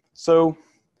 So,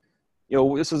 you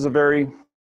know, this is a very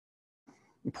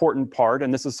important part,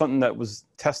 and this is something that was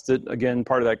tested, again,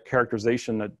 part of that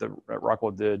characterization that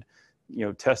Rockwell did, you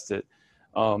know, test it.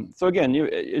 So again,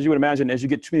 as you would imagine, as you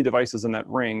get too many devices in that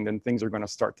ring, then things are going to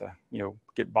start to, you know,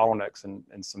 get bottlenecks and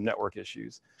some network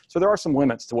issues. So there are some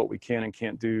limits to what we can and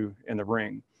can't do in the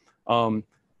ring.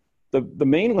 The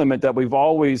main limit that we've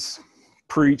always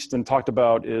preached and talked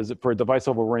about is for a device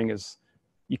level ring is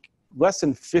less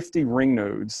than 50 ring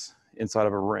nodes inside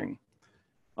of a ring.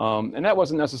 And that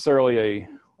wasn't necessarily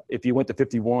if you went to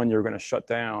 51, you're going to shut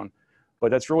down,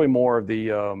 but that's really more of the,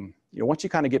 you know, once you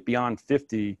kind of get beyond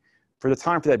 50, for the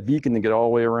time for that beacon to get all the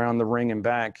way around the ring and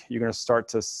back, you're going to start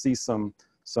to see some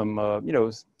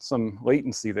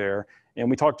latency there. And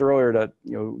we talked earlier that,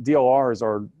 DLRs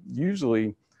are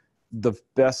usually the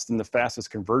best and the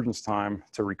fastest convergence time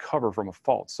to recover from a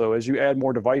fault. So as you add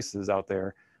more devices out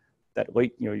there,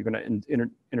 you're going to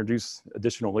introduce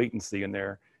additional latency in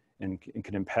there and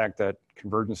can impact that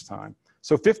convergence time.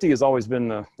 So 50 has always been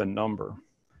the number.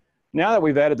 Now that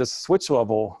we've added this switch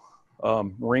level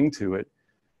ring to it,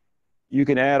 you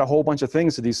can add a whole bunch of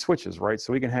things to these switches, right?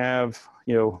 So we can have,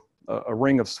 a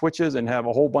ring of switches and have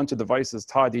a whole bunch of devices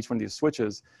tied to each one of these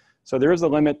switches. So there is a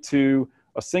limit to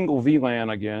a single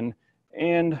VLAN again,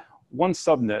 and one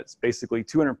subnet, basically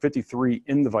 253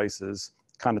 in devices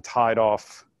kind of tied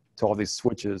off to all these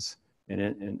switches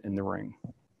in the ring.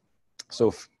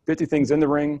 So 50 things in the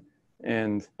ring,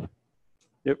 and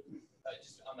yep.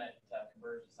 Just on that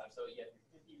convergence time. So yeah,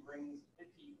 50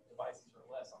 devices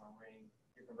or less on a ring,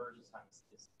 your convergence time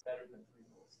is better than 3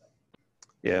 milliseconds.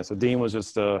 Yeah, so Dean was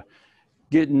just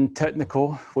getting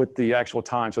technical with the actual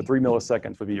time. So 3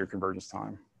 milliseconds would be your convergence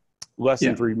time. Less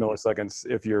than 3 milliseconds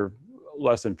if you're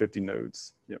less than 50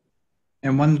 nodes. Yep.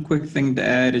 And one quick thing to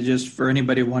add is just for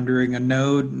anybody wondering, a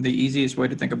node, the easiest way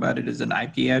to think about it is an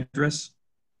IP address.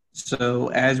 So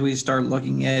as we start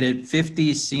looking at it,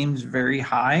 50 seems very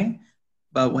high,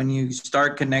 but when you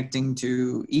start connecting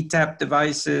to ETAP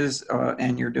devices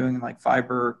and you're doing like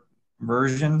fiber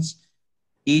versions,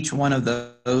 each one of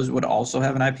those would also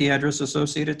have an IP address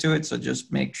associated to it. So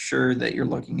just make sure that you're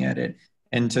looking at it.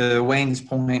 And to Wayne's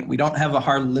point, we don't have a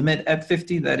hard limit at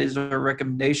 50. That is a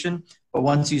recommendation. But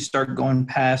once you start going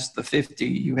past the 50,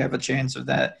 you have a chance of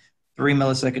that 3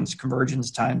 milliseconds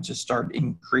convergence time to start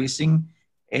increasing.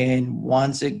 And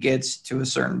once it gets to a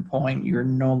certain point, you're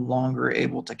no longer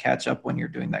able to catch up when you're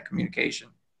doing that communication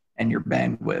and your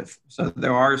bandwidth. So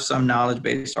there are some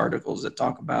knowledge-based articles that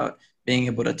talk about being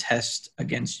able to test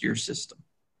against your system.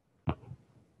 All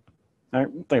right,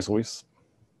 thanks, Luis.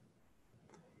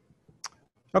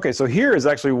 Okay, so here is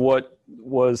actually what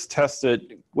was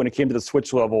tested when it came to the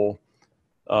switch level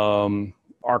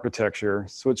architecture,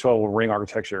 switch level ring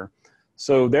architecture.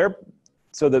 So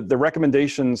the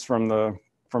recommendations from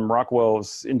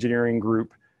Rockwell's engineering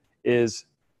group is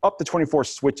up to 24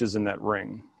 switches in that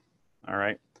ring. All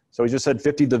right. So we just said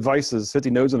 50 devices, 50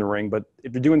 nodes in the ring, but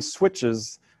if you're doing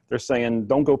switches, they're saying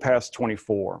don't go past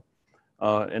 24.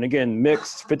 And again,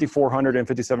 mixed 5400 and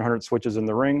 5700 switches in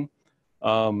the ring.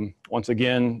 Once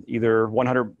again, either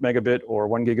 100 megabit or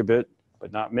 1 gigabit,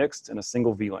 but not mixed, in a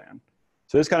single VLAN.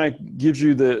 So this kind of gives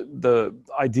you the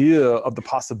idea of the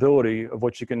possibility of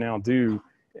what you can now do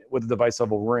with the device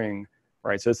level ring,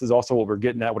 right? So this is also what we're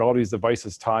getting at with all these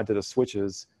devices tied to the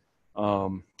switches,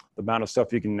 the amount of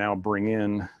stuff you can now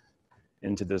bring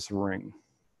into this ring.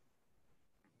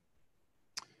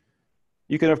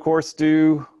 You can, of course,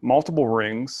 do multiple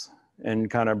rings and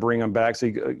kind of bring them back. So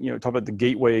you talk about the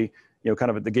gateway,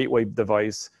 kind of at the gateway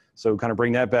device. So kind of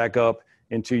bring that back up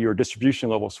into your distribution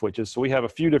level switches. So we have a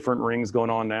few different rings going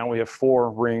on now. We have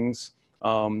 4 rings.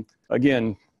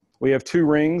 Again, we have 2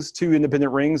 rings, 2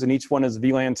 independent rings, and each one is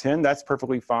VLAN 10. That's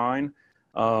perfectly fine.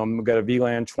 We've got a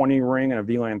VLAN 20 ring and a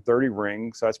VLAN 30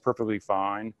 ring, so that's perfectly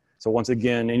fine. So once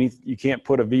again, you can't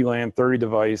put a VLAN 30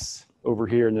 device over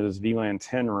here into this VLAN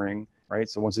 10 ring, right?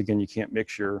 So once again, you can't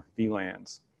mix your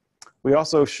VLANs. We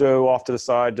also show off to the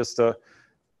side just a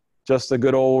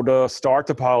good old star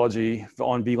topology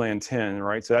on VLAN 10,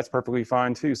 right? So that's perfectly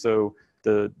fine too. So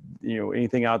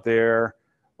anything out there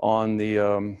on the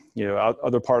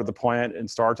other part of the plant and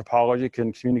star topology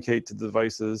can communicate to the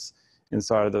devices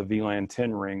inside of the VLAN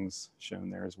 10 rings shown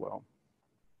there as well.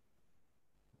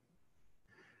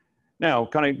 Now,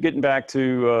 kind of getting back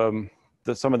to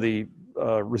some of the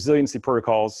resiliency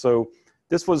protocols. So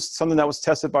this was something that was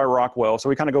tested by Rockwell. So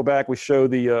we kind of go back, we show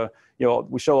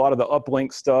we show a lot of the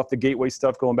uplink stuff, the gateway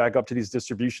stuff going back up to these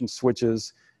distribution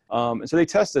switches. And so they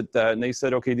tested that and they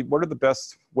said, okay, what are the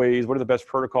best ways, what are the best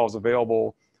protocols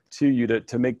available to you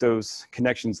to make those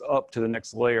connections up to the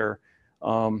next layer?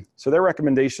 So their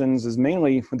recommendations is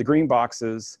mainly with the green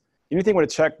boxes, anything with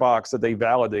a checkbox that they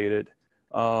validated,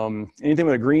 anything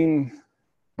with a green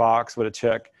box with a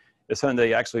check is something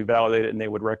they actually validated and they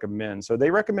would recommend. So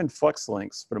they recommend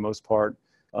FlexLinks for the most part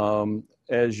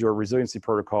as your resiliency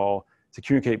protocol to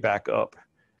communicate back up.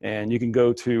 And you can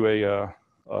go to a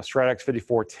Stratix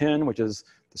 5410, which is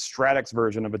the Stratix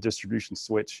version of a distribution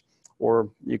switch, or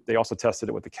they also tested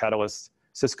it with the Catalyst,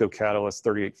 Cisco Catalyst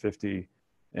 3850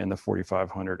 and the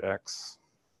 4500X.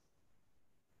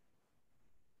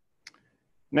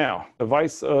 Now,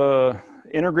 device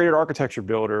integrated architecture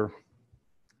builder.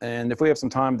 And if we have some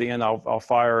time at the end, I'll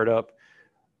fire it up.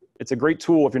 it's a great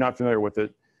tool if you're not familiar with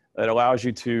it. That allows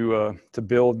you to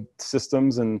build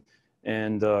systems and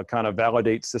kind of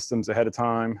validate systems ahead of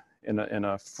time in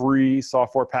a free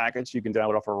software package you can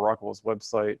download off of Rockwell's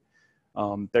website.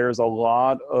 There's a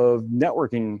lot of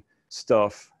networking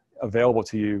stuff available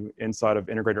to you inside of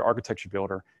Integrated Architecture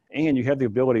Builder, and you have the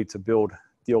ability to build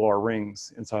DLR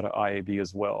rings inside of IAB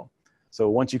as well. So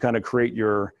once you kind of create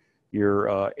your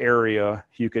area,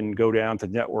 you can go down to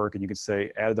network and you can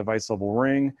say add a device level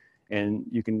ring, and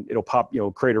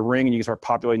it'll create a ring and you can start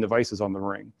populating devices on the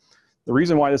ring. The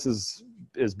reason why this is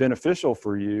beneficial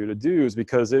for you to do is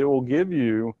because it will give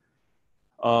you,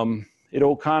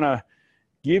 it'll kind of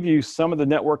give you some of the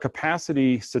network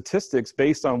capacity statistics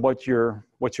based on what you're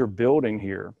building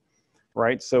here,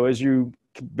 right? So as you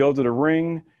build a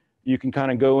ring, you can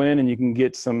kind of go in and you can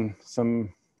get some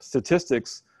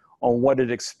statistics on what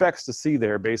it expects to see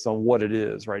there based on what it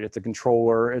is, right? It's a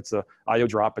controller, it's a IO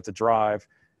drop, it's a drive.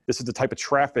 This is the type of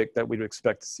traffic that we'd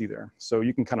expect to see there. So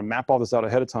you can kind of map all this out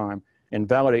ahead of time and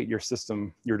validate your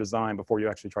system, your design, before you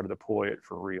actually try to deploy it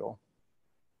for real.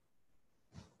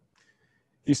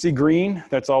 If you see green,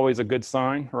 that's always a good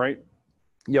sign, right?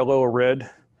 Yellow or red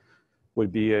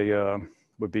would be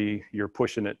you're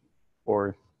pushing it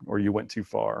or you went too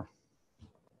far.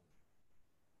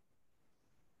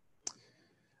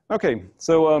 Okay,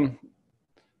 so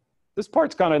this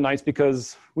part's kind of nice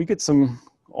because we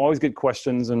always get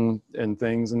questions and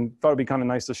things, and thought it'd be kind of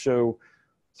nice to show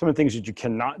some of the things that you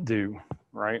cannot do,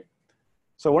 right?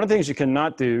 So one of the things you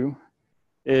cannot do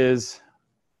is,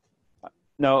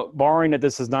 now barring that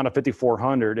this is not a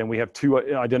 5400 and we have two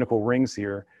identical rings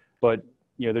here, but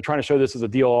they're trying to show this as a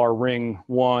DLR ring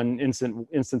 1,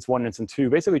 instance 1, instance 2,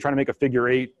 basically trying to make a figure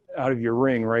 8 out of your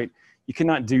ring, right? You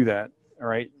cannot do that, all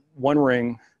right? One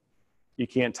ring, you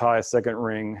can't tie a second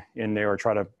ring in there or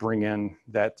try to bring in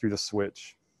that through the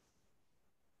switch.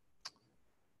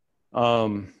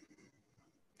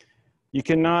 You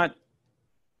cannot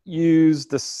use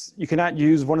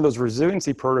one of those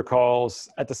resiliency protocols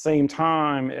at the same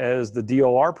time as the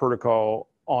DLR protocol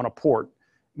on a port,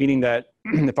 meaning that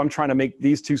if I'm trying to make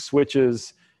these two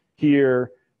switches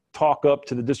here talk up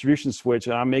to the distribution switch,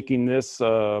 and I'm making this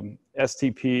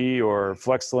STP or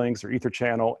FlexLinks or Ether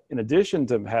channel, in addition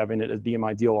to having it as being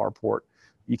my DLR port,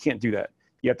 you can't do that.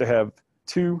 You have to have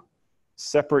two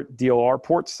separate DLR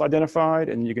ports identified,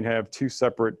 and you can have two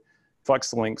separate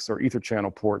FlexLinks or Ether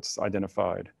channel ports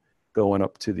identified going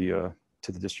up to the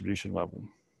distribution level.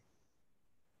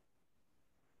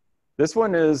 This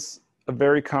one is a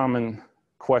very common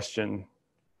question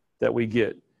that we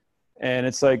get, and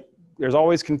it's like there's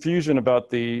always confusion about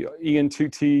the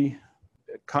EN2T,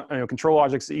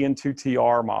 ControlLogic's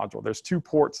EN2TR module. There's two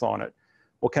ports on it.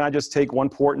 Well, can I just take one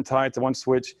port and tie it to one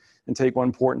switch and take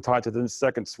one port and tie it to the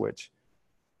second switch?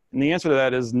 And the answer to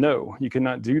that is no, you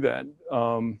cannot do that.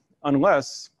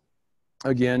 Unless,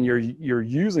 again, you're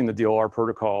using the DLR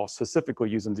protocol, specifically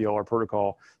using DLR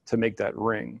protocol to make that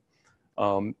ring.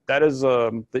 That is,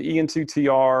 the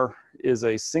EN2TR is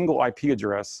a single IP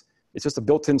address. It's just a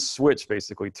built-in switch,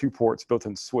 basically, 2 ports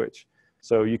built-in switch.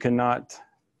 So you cannot,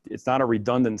 it's not a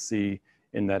redundancy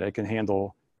in that it can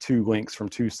handle 2 links from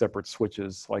 2 separate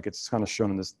switches, like it's kind of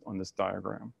shown in on this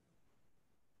diagram.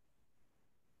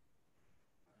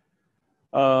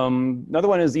 Another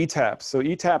one is ETAPs. So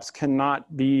ETAPs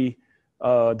cannot be,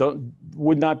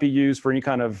 would not be used for any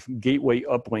kind of gateway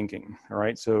uplinking, all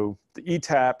right? So the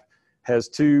ETAP has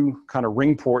 2 kind of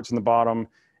ring ports in the bottom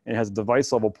and has a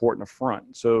device level port in the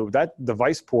front. So that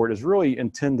device port is really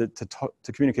intended to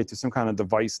communicate to some kind of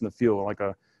device in the field, like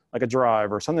a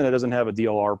drive or something that doesn't have a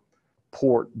DLR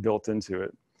port built into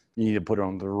it. You need to put it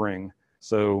on the ring.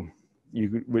 So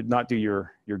you would not do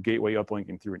your gateway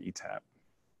uplinking through an ETAP.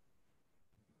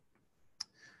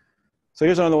 So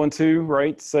here's another one too,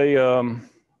 right? Say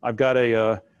I've got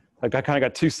I kind of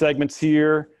got 2 segments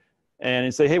here, and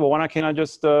you say, hey, well, why can't I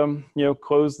just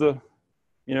close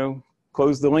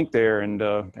the link there and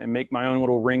make my own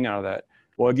little ring out of that?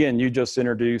 Well, again, you just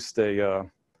introduced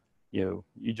you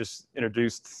just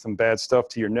introduced some bad stuff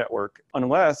to your network,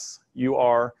 unless you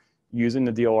are using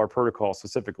the DLR protocol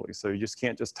specifically. So you just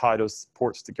can't just tie those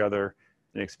ports together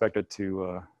and expect it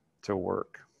to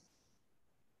work.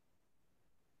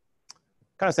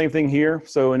 Kind of same thing here.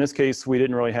 So in this case, we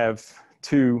didn't really have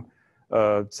 2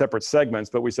 separate segments,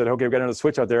 but we said, okay, we've got another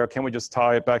switch out there. Can't we just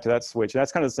tie it back to that switch? And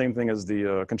that's kind of the same thing as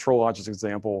the ControlLogic's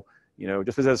example. Just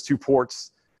because it has 2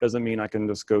 ports doesn't mean I can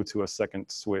just go to a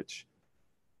second switch.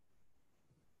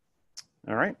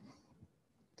 All right.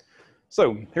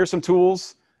 So here's some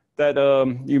tools that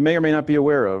you may or may not be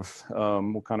aware of.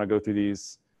 We'll kind of go through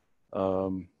these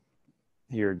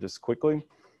here just quickly.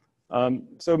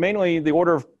 So mainly the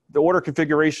order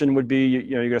configuration would be,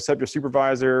 you know, you're gonna set up your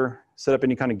supervisor, set up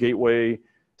any kind of gateway,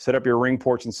 set up your ring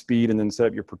ports and speed, and then set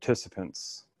up your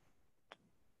participants.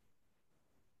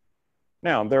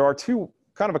 Now, there are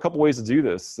a couple ways to do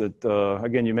this that,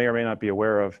 again, you may or may not be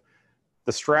aware of.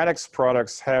 The Stratix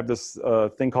products have this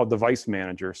thing called Device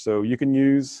Manager. So you can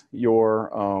use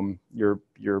your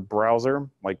browser,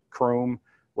 like Chrome,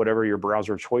 whatever your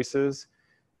browser choice is.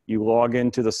 You log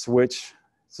into the switch.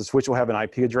 So the switch will have an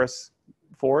IP address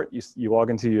for it. You log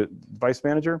into your Device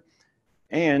Manager,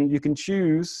 and you can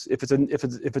choose if it's a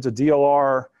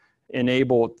DLR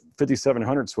enabled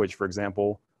 5700 switch, for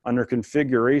example. Under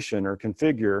configuration or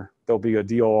configure, there'll be a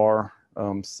DLR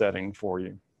setting for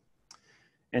you.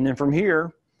 And then from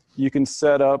here, you can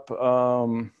set up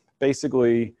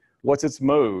basically what's its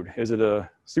mode. Is it a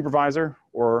supervisor,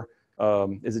 or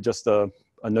is it just a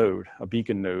node, a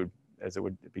beacon node, as it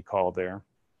would be called there?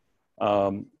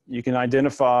 You can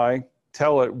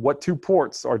tell it what 2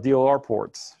 ports are DLR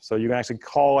ports. So you can actually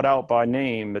call it out by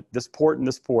name that this port and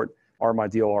this port are my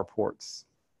DLR ports.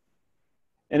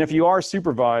 And if you are a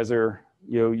supervisor,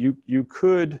 you know, you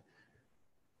could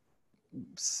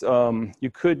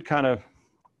kind of,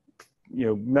 you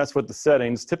know, mess with the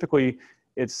settings. Typically,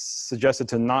 it's suggested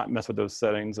to not mess with those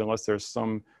settings unless there's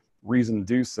some reason to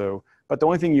do so. But the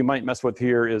only thing you might mess with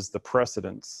here is the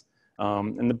precedence.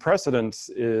 And the precedence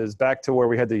is back to where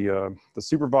we had the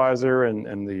supervisor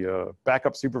and the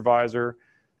backup supervisor.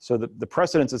 So the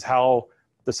precedence is how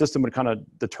the system would kind of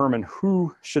determine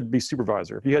who should be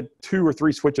supervisor. If you had 2 or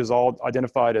 3 switches all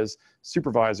identified as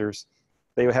supervisors,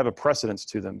 they would have a precedence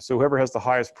to them. So whoever has the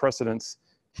highest precedence,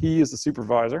 he is the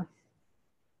supervisor.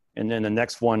 And then the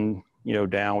next one, you know,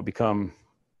 down would become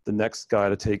the next guy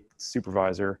to take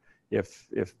supervisor if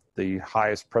the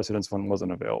highest precedence one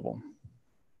wasn't available.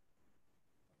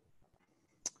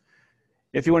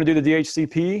 If you want to do the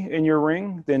DHCP in your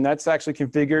ring, then that's actually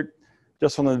configured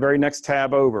just on the very next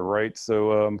tab over, right?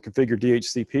 So configure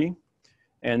DHCP.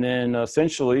 And then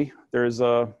essentially, there's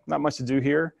not much to do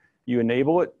here. You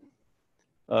enable it.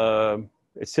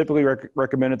 It's typically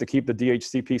recommended to keep the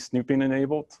DHCP snooping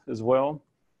enabled as well.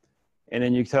 And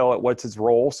then you tell it what's its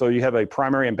role. So you have a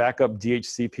primary and backup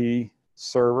DHCP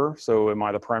server. So am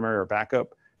I the primary or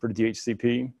backup for the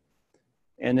DHCP?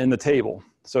 And then the table.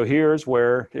 So here's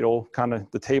where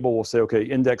the table will say, okay,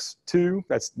 index 2,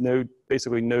 that's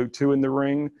basically node 2 in the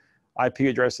ring. IP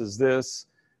address is this.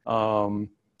 And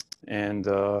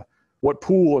what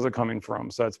pool is it coming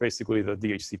from? So that's basically the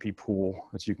DHCP pool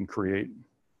that you can create.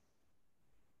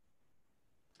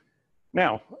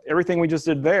 Now, everything we just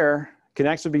did there can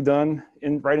actually be done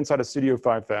right inside of Studio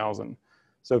 5000.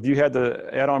 So if you had the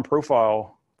add-on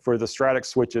profile for the Stratix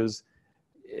switches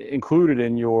included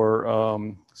in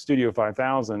your Studio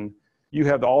 5000, you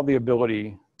have all the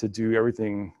ability to do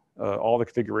everything, all the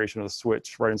configuration of the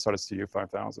switch right inside of Studio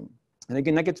 5000. And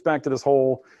again, that gets back to this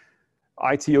whole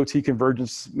IT/OT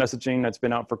convergence messaging that's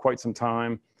been out for quite some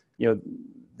time. You know,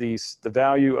 the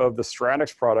value of the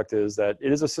Stratix product is that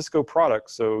it is a Cisco product,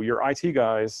 so your IT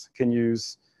guys can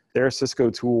use their Cisco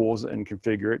tools and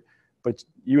configure it, but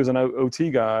you as an OT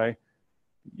guy,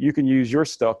 you can use your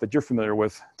stuff that you're familiar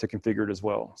with to configure it as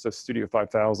well. So Studio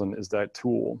 5000 is that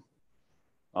tool.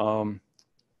 Now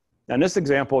in this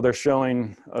example, they're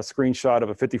showing a screenshot of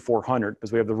a 5400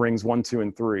 because we have the rings 1, 2,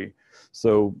 and 3.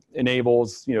 So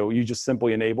enables, you know, you just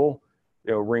simply enable,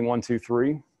 you know, ring 1, 2,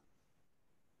 3.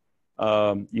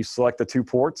 You select the 2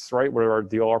 ports, right, where are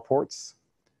DLR ports.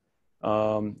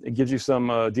 It gives you some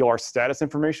DLR status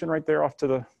information right there off to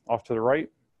the right.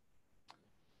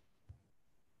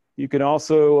 You can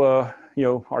also, you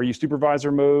know, are you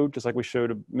supervisor mode, just like we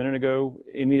showed a minute ago,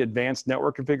 any advanced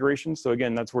network configuration. So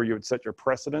again, that's where you would set your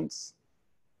precedence.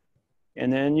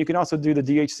 And then you can also do the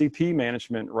DHCP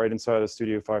management right inside of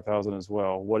Studio 5000 as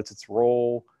well. What is its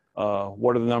role?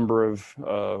 What are the number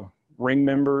of ring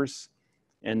members?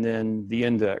 And then the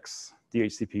index,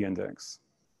 DHCP index.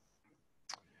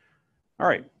 All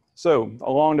right. So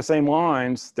along the same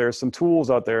lines, there's some tools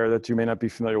out there that you may not be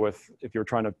familiar with if you're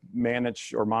trying to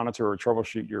manage or monitor or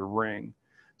troubleshoot your ring.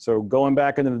 So going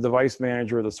back into the device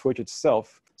manager of the switch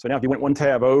itself. So now if you went 1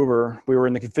 tab over, we were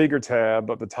in the configure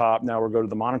tab at the top. Now we'll go to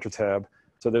the monitor tab.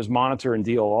 So there's monitor and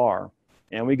DLR.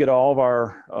 And we get all of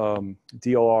our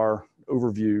DLR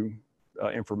overview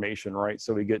information, right?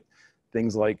 So we get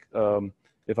things like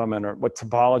if I'm in what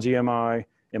topology am I?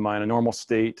 Am I in a normal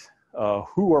state?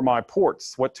 Who are my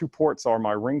ports? What 2 ports are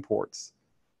my ring ports?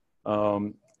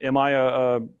 Am I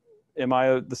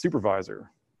the supervisor?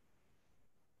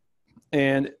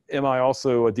 And am I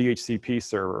also a DHCP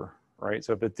server, right?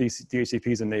 So if the DHCP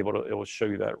is enabled, it will show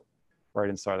you that right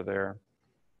inside of there.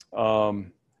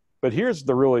 But here's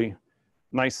the really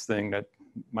nice thing that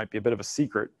might be a bit of a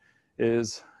secret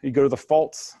is you go to the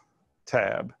faults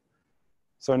tab.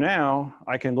 So now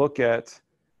I can look at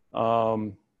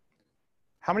how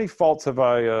many faults have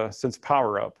I since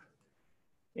power up,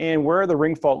 and where are the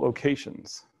ring fault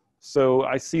locations. So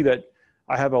I see that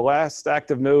I have a last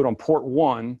active node on port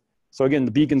 1. So again,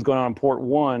 the beacon's going on port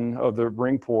 1 of the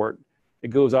ring port. It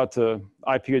goes out to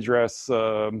IP address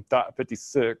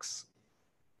 .56.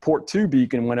 Port 2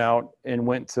 beacon went out and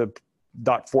went to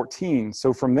 .14.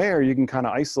 So from there, you can kind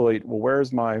of isolate, well,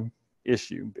 where's my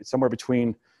issue? Somewhere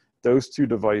between those two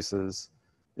devices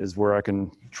is where I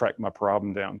can track my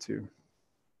problem down to.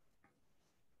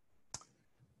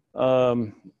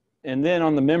 And then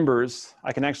on the members,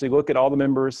 I can actually look at all the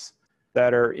members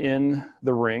that are in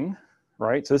the ring,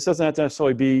 right? So this doesn't have to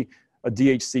necessarily be a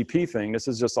DHCP thing. This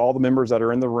is just all the members that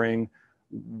are in the ring,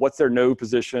 what's their node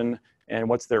position, and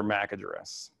what's their MAC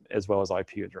address, as well as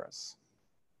IP address.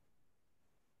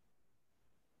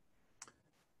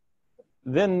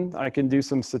 Then I can do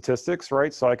some statistics,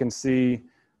 right? So I can see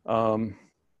the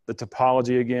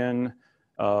topology again,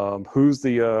 who's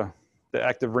the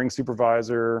active ring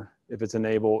supervisor, if it's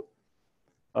enabled.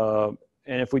 And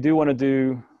if we do want to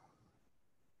do,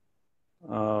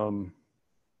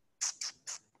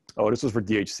 oh, this was for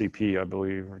DHCP, I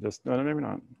believe, or just, no, maybe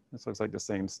not. This looks like the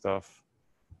same stuff.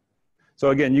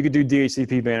 So again, you could do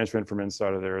DHCP management from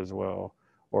inside of there as well,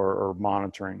 or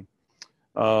monitoring.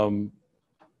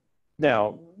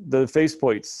 Now, the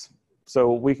faceplates.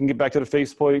 So we can get back to the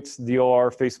faceplates,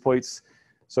 DLR faceplates.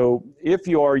 So if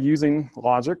you are using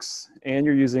Logix and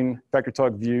you're using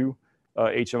FactoryTalk View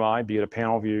HMI, be it a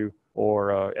panel view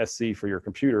or SC for your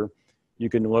computer, you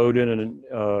can load in an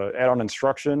add-on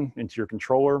instruction into your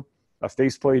controller, a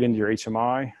faceplate into your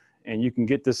HMI, and you can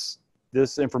get this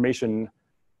information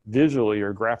visually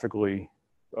or graphically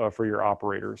for your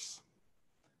operators.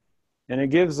 And it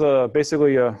gives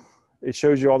basically it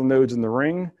shows you all the nodes in the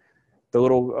ring, the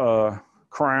little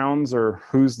crowns or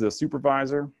who's the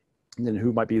supervisor, and then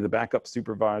who might be the backup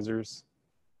supervisors.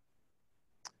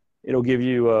 It'll give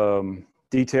you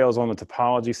details on the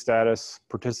topology status,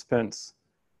 participants,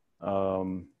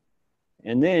 and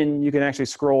then you can actually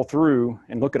scroll through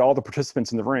and look at all the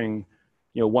participants in the ring,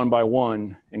 you know, one by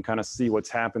one, and kind of see what's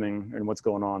happening and what's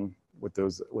going on with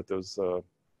those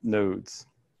nodes.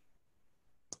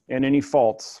 And any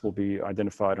faults will be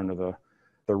identified under the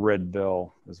red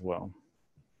bell as well.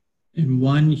 And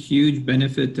one huge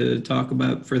benefit to talk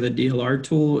about for the DLR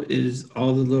tool is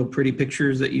all the little pretty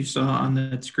pictures that you saw on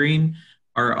that screen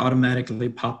are automatically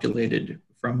populated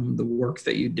from the work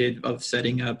that you did of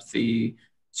setting up the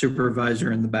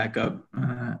supervisor and the backup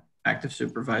active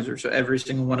supervisor. So every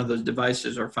single one of those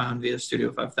devices are found via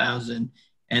Studio 5000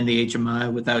 and the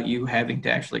HMI without you having to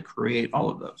actually create all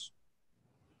of those.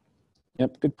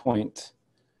 Yep, good point.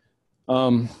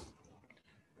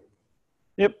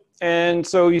 Yep, and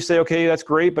so you say, okay, that's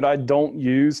great, but I don't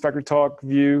use FactoryTalk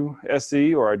View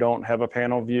SE, or I don't have a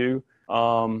panel view.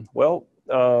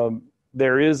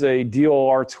 There is a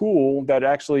DLR tool that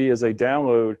actually is a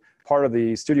download, part of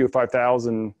the Studio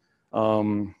 5000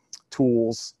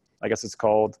 tools, I guess it's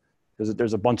called.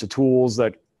 There's a bunch of tools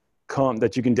that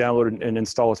you can download and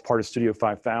install as part of Studio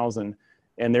 5000.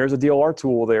 And there's a DLR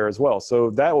tool there as well. So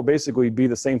that will basically be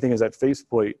the same thing as that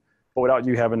faceplate, but without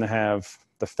you having to have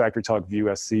the FactoryTalk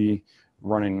View SC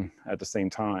running at the same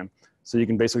time. So you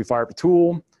can basically fire up a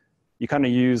tool. You kind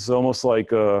of use almost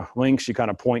like links. You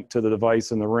kind of point to the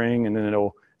device in the ring, and then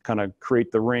it'll kind of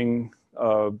create the ring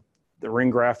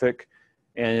graphic,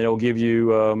 and it'll give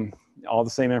you all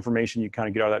the same information you kind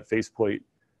of get out of that faceplate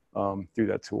through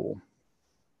that tool.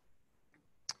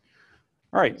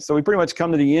 All right, so we pretty much come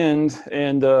to the end,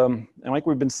 and like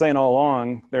we've been saying all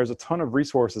along, there's a ton of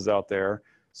resources out there.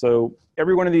 So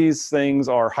every one of these things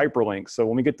are hyperlinks. So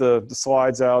when we get the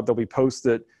slides out, they'll be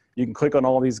posted. You can click on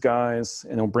all these guys,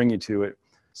 and it'll bring you to it.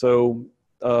 So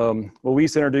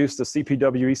Luis introduced the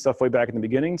CPWE stuff way back in the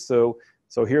beginning. So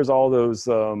here's all those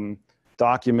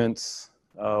documents,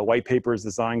 white papers,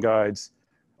 design guides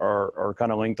are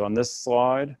kind of linked on this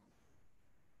slide.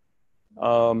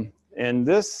 And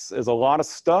this is a lot of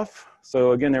stuff.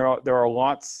 So again, there are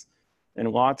lots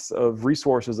and lots of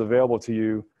resources available to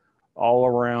you all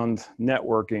around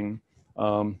networking.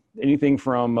 Anything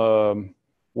from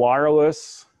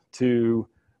wireless to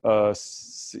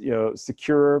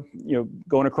secure,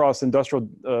 going across industrial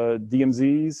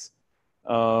DMZs,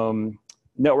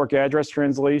 network address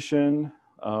translation,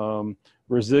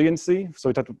 resiliency. So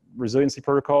we talked about resiliency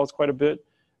protocols quite a bit,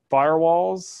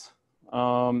 firewalls,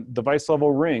 device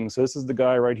level ring. So this is the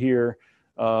guy right here,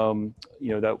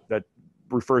 that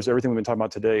refers to everything we've been talking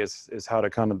about today is how to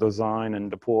kind of design and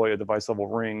deploy a device level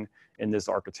ring in this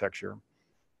architecture.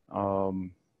 So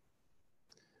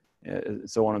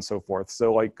on and so forth.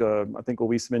 So like I think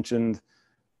Luis mentioned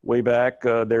way back,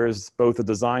 there's both a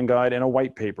design guide and a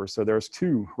white paper. So there's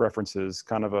two references,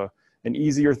 kind of an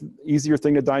easier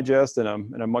thing to digest and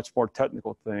a much more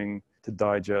technical thing to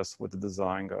digest with the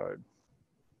design guide.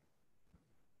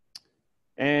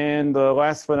 And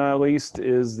last but not least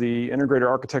is the integrated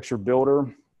architecture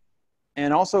builder.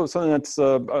 And also something that's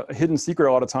a hidden secret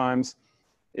a lot of times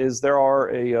is there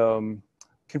are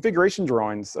configuration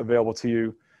drawings available to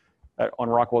you on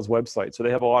Rockwell's website. So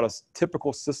they have a lot of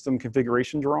typical system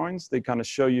configuration drawings. They kind of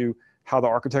show you how the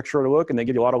architecture will look, and they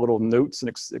give you a lot of little notes and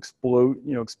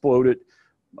exploded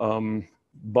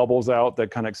bubbles out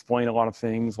that kind of explain a lot of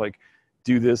things like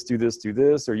do this,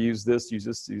 or use this,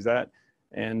 use that.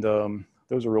 And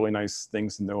those are really nice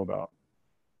things to know about.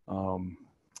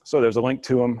 So there's a link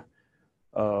to them.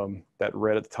 That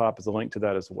red at the top is a link to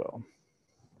that as well.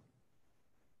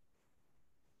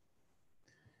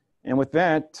 And with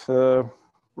that, we're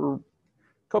a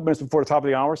couple minutes before the top of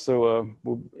the hour, so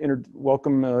we'll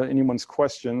welcome anyone's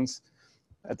questions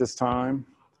at this time.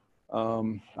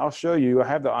 I'll show you, I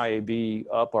have the IAB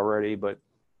up already, but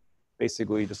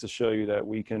basically just to show you that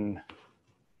we can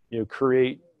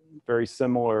create very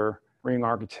similar ring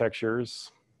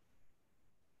architectures.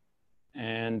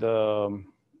 And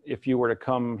if you were to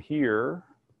come here,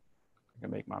 I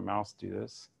can make my mouse do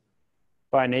this.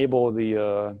 If I enable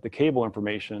the cable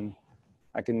information,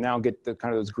 I can now get the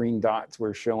kind of those green dots we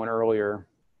were showing earlier.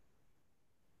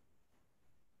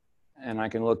 And I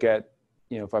can look at,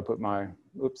 if I put my,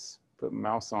 put my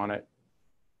mouse on it.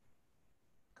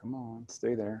 Come on,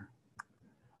 stay there.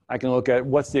 I can look at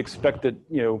what's the expected,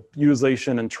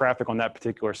 utilization and traffic on that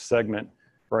particular segment,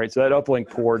 right? So that uplink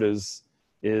port it's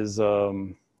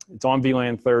on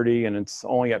VLAN 30 and it's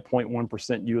only at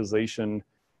 0.1% utilization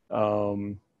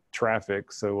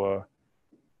traffic. So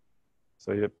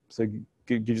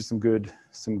gives you some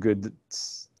good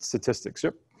statistics.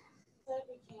 Yep. So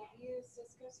we can't use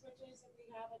Cisco switches if we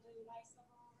have a device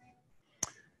level ring?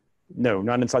 No,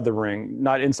 not inside the ring.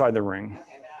 Not inside the ring.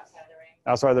 Okay, but outside the ring?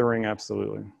 Outside the ring,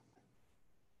 absolutely.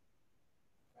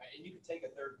 Right, and you can take a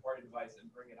third-party device and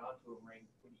bring it onto a ring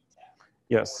with ETAP.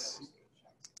 Yes.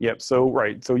 Yep. So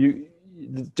right. So you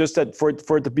just that for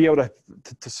it to be able to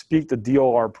speak the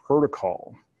DLR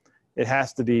protocol, it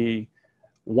has to be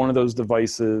one of those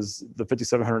devices, the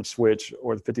 5700 switch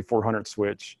or the 5400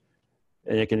 switch,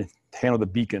 and it can handle the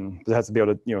beacon. It has to be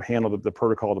able to handle the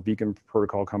protocol, the beacon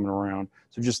protocol coming around.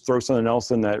 So just throw something else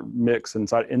in that mix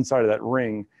inside of that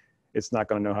ring, it's not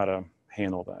going to know how to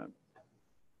handle that.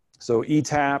 So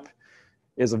ETAP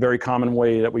is a very common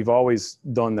way that we've always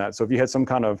done that. So if you had some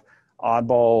kind of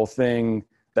oddball thing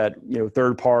that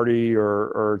third party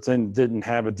or didn't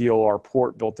have a DLR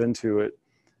port built into it,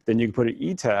 then you can put an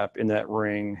ETAP in that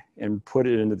ring and put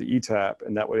it into the ETAP,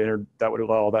 and that would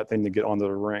allow that thing to get onto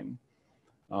the ring.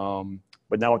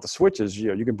 But now with the switches,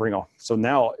 you can bring off. So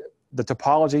now the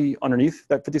topology underneath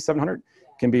that 5700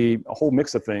 can be a whole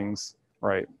mix of things,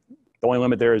 right? The only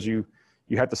limit there is you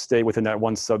have to stay within that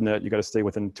one subnet. You got to stay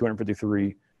within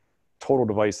 253 total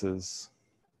devices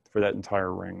for that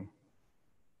entire ring.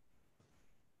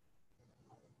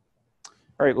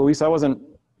 All right, Luis, I wasn't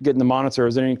getting the monitor.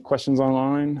 Is there any questions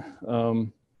online?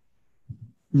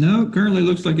 No, currently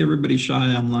looks like everybody's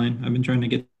shy online. I've been trying to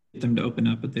get them to open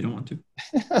up, but they don't want to.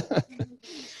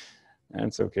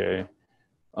 That's okay.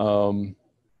 All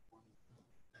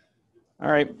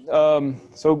right.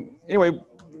 So anyway,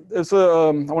 I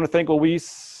want to thank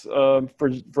Luis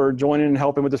for joining and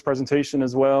helping with this presentation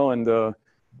as well. And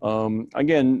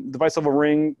again, device level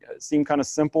ring seemed kind of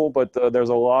simple, but there's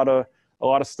a lot of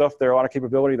stuff there, a lot of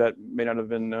capability that may not have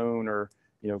been known or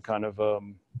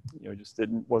just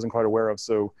wasn't quite aware of.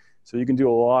 So you can do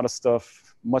a lot of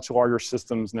stuff, much larger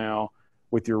systems now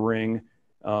with your ring.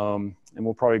 And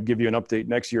we'll probably give you an update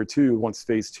next year too, once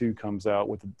phase 2 comes out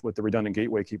with the redundant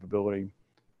gateway capability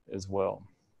as well.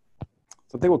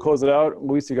 So I think we'll close it out.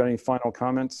 Luis, you got any final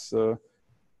comments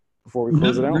before we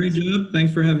close it out? Great job.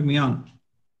 Thanks for having me on.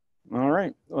 All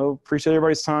right. Well, appreciate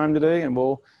everybody's time today, and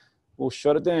we'll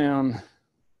shut it down.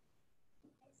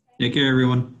 Take care,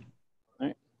 everyone.